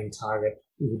a green target,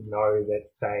 would know that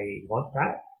they want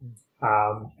that.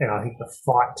 And I think the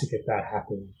fight to get that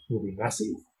happen will be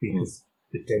massive because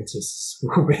the dentists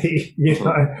will be,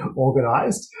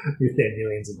 organised with their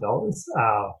millions of dollars.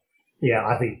 I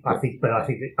think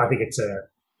it's a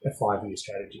 5-year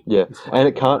strategy. Yeah, and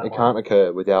it can't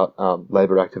occur without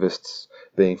Labor activists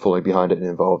being fully behind it and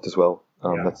involved as well.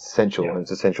 That's essential, and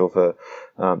it's essential for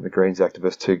the Greens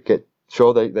activists to get.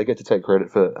 Sure, they get to take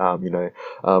credit for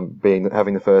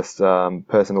having the first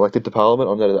person elected to Parliament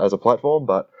on that as a platform,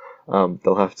 but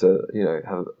they'll have to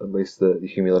have at least the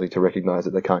humility to recognise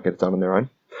that they can't get it done on their own.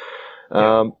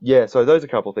 So those are a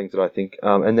couple of things that I think.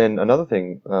 And then another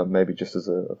thing, maybe just as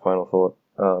a final thought,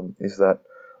 is that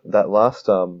last.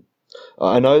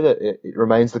 I know that it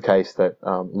remains the case that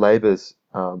Labor's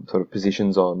sort of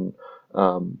positions on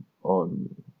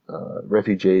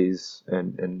refugees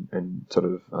and sort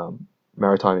of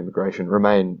maritime immigration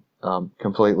remain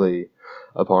completely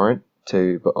abhorrent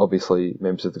to, but obviously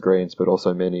members of the Greens, but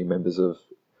also many members of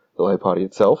the Labor Party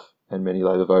itself and many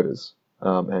Labor voters.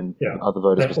 And other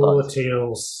voters besides. All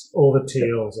the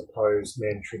Teals oppose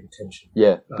mandatory detention.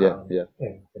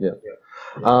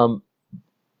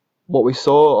 What we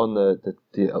saw on the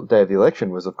day of the election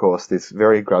was, of course, this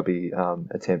very grubby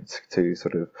attempt to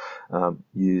sort of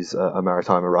use a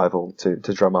maritime arrival to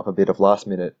drum up a bit of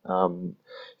last-minute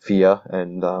fear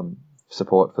and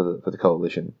support for the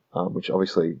coalition, which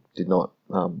obviously did not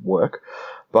work.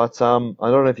 But I don't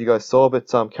know if you guys saw,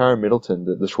 but Karen Middleton,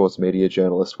 the Schwartz Media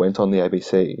journalist, went on the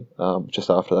ABC just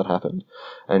after that happened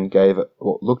and gave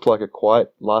what looked like a quite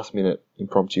last-minute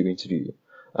impromptu interview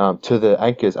to the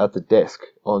anchors at the desk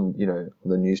on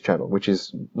the news channel, which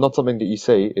is not something that you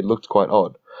see. It looked quite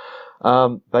odd.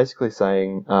 Basically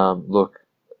saying, look,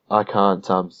 I can't,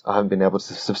 I haven't been able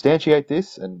to substantiate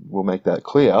this, and we'll make that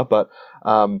clear, but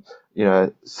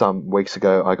some weeks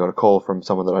ago, I got a call from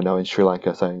someone that I know in Sri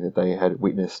Lanka saying that they had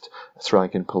witnessed Sri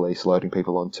Lankan police loading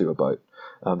people onto a boat,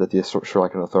 that the Sri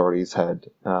Lankan authorities had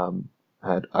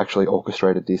actually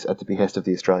orchestrated this at the behest of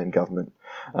the Australian government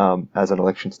as an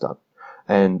election stunt.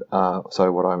 And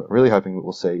so what I'm really hoping that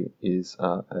we'll see is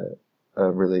a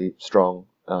really strong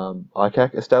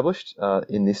ICAC established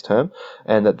in this term,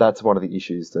 and that's one of the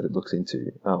issues that it looks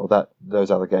into, or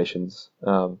those allegations,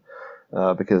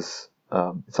 because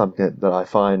it's something that I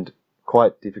find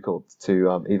quite difficult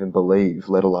to even believe,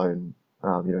 let alone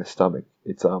stomach.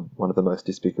 It's one of the most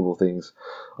despicable things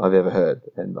I've ever heard,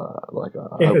 and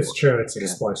if it's true, it's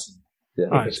explosive.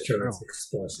 Yeah, if it's true, it's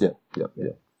explosive. Yeah.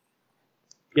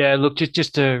 Yeah, look,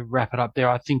 just to wrap it up there,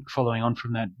 I think following on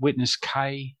from that, Witness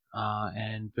K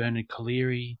and Bernard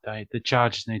Collaery, the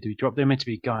charges need to be dropped. They're meant to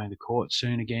be going to court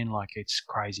soon again, like it's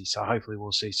crazy. So hopefully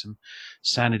we'll see some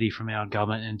sanity from our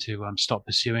government and to stop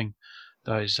pursuing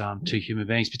those two human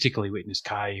beings, particularly Witness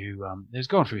K, who has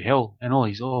gone through hell, and all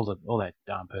that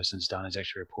person's done is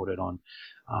actually reported on,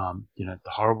 the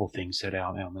horrible things that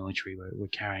our military were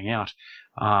carrying out.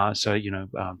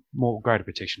 More greater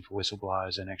protection for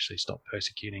whistleblowers and actually stop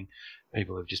persecuting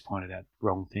people who've just pointed out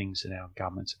wrong things that our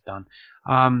governments have done.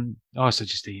 Also,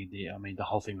 just the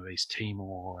whole thing with East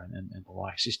Timor and the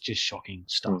like, it's just shocking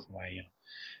stuff.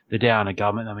 The Downer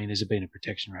government, there's been a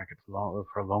protection racket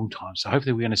for a long time. So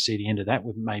hopefully we're going to see the end of that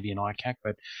with maybe an ICAC.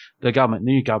 But the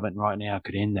new government right now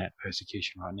could end that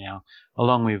persecution right now.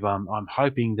 Along with, I'm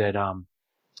hoping that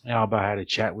Albo had a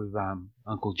chat with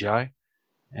Uncle Joe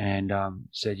and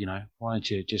said, why don't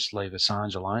you just leave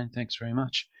Assange alone? Thanks very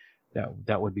much.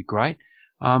 That would be great.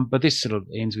 But this sort of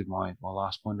ends with my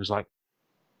last point, was like,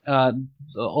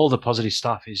 all the positive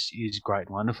stuff is great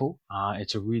and wonderful.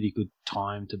 It's a really good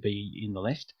time to be in the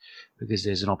left because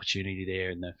there's an opportunity there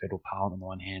in the federal parliament on the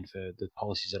one hand for the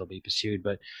policies that'll be pursued,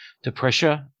 but to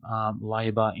pressure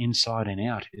Labor inside and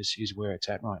out is where it's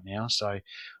at right now. So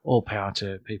all power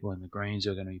to people in the Greens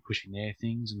who are going to be pushing their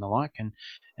things and the like,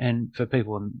 and for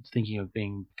people thinking of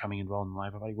becoming involved in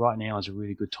Labor, like right now is a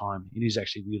really good time. It is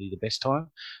actually really the best time.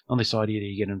 On this idea that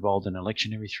you get involved in an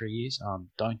election every 3 years,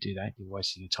 don't do that. You're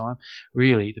wasting your time.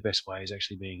 Really, the best way is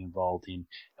actually being involved in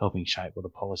helping shape what the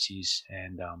policies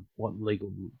and what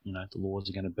legal, the laws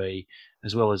are going to be,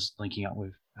 as well as linking up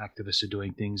with activists who are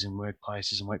doing things in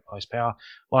workplaces and workplace power.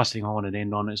 Last thing I want to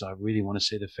end on is I really want to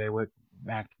see the Fair Work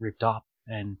Act ripped up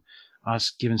and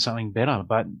us given something better.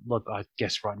 But look, I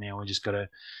guess right now we just got to,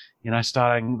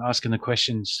 start asking the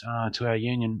questions to our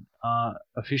union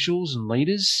officials and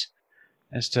leaders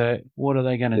as to what are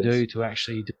they going to do to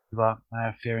actually deliver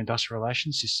a fair industrial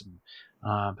relations system,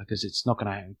 because it's not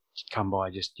going to come by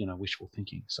just wishful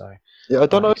thinking. So yeah, I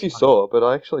don't know if you saw, but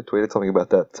I actually tweeted something about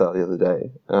that the other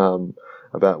day,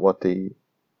 about what the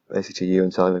ACTU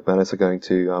and Sally McManus are going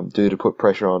to do to put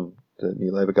pressure on the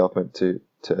new Labor government to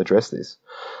address this.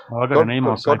 Well, I got an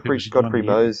email saying Godfrey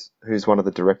Mose, who's one of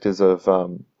the directors of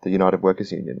the United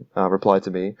Workers Union, replied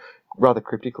to me rather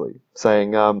cryptically,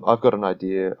 saying, "I've got an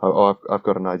idea. I've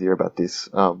got an idea about this.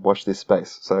 Watch this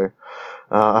space." So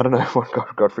I don't know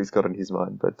what Godfrey's got in his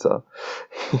mind, but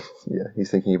yeah,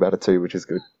 he's thinking about it too, which is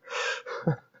good.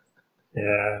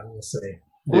 Yeah, we'll see.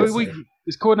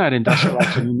 There's coordinated industrial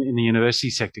action in the university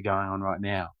sector going on right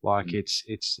now. Like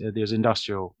there's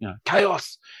industrial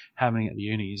chaos happening at the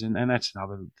unis, and that's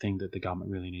another thing that the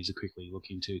government really needs to quickly look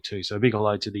into too. So a big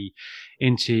hello to the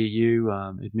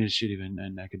NTU administrative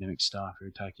and academic staff who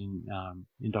are taking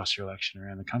industrial action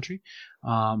around the country.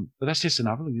 But that's just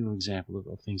another little example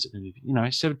of things that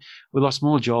need. So we lost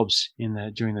more jobs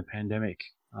during the pandemic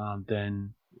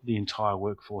than the entire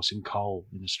workforce in coal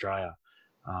in Australia.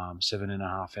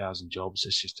 7,500 jobs.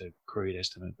 It's just a crude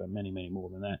estimate, but many, many more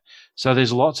than that. So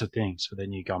there's lots of things for the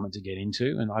new government to get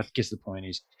into. And I guess the point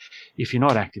is, if you're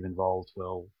not active involved,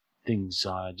 well, things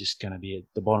are just going to be at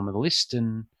the bottom of the list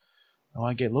and I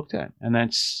won't get looked at. And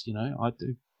that's,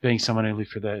 being someone who lived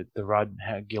for the Rudd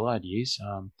Gillard years,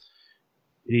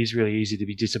 it is really easy to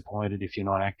be disappointed if you're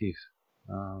not active,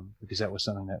 because that was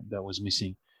something that was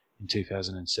missing in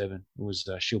 2007. It was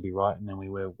she'll be right, and then we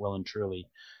were well and truly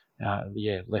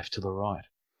left to the right.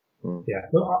 Yeah,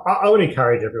 look, I would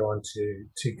encourage everyone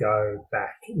to go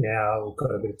back now. We've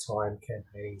got a bit of time.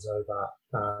 Campaigning's over.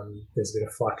 There's a bit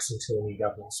of flux until the new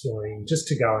government's sworn in. Just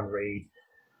to go and read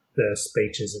the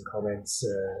speeches and comments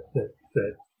that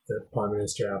Prime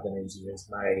Minister Albanese has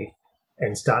made,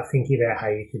 and start thinking about how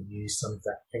you could use some of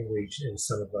that language and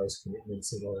some of those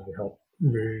commitments in order to help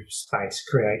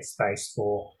create space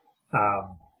for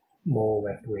more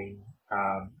left-wing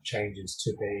changes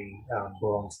to be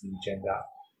brought onto the agenda.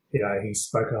 He's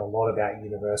spoken a lot about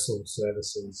universal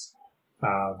services.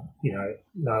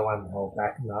 No one held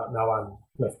back, no one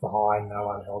left behind, no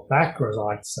one held back, or as I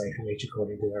like to say, from each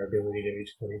according to their ability, to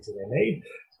each according to their need.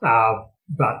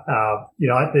 But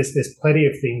there's plenty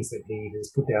of things that he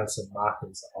has put down some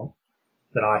markers on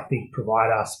that I think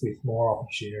provide us with more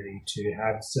opportunity to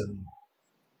have some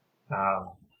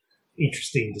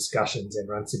interesting discussions and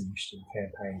run some interesting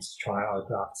campaigns to try and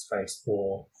open up space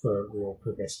for real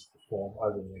progressive reform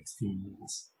over the next few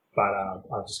years. But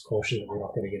I'm just cautious that we're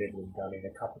not going to get everything done in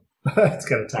a couple. It's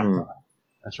going to take time.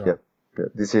 That's right. Yep. Yeah,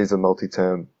 this is a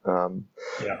multi-term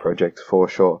project for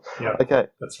sure. Yeah, okay.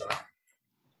 That's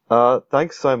right.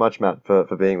 Thanks so much, Matt,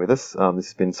 for being with us. This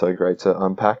has been so great to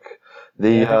unpack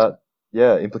the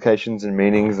implications and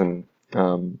meanings and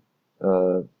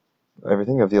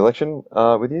everything of the election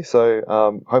with you. So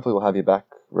hopefully we'll have you back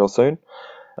real soon.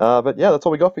 But yeah, that's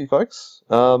all we got for you folks.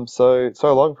 So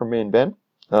long from me and Ben,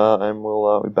 and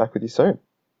we'll be back with you soon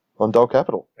on Dole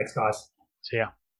Capital. Thanks, guys. See ya.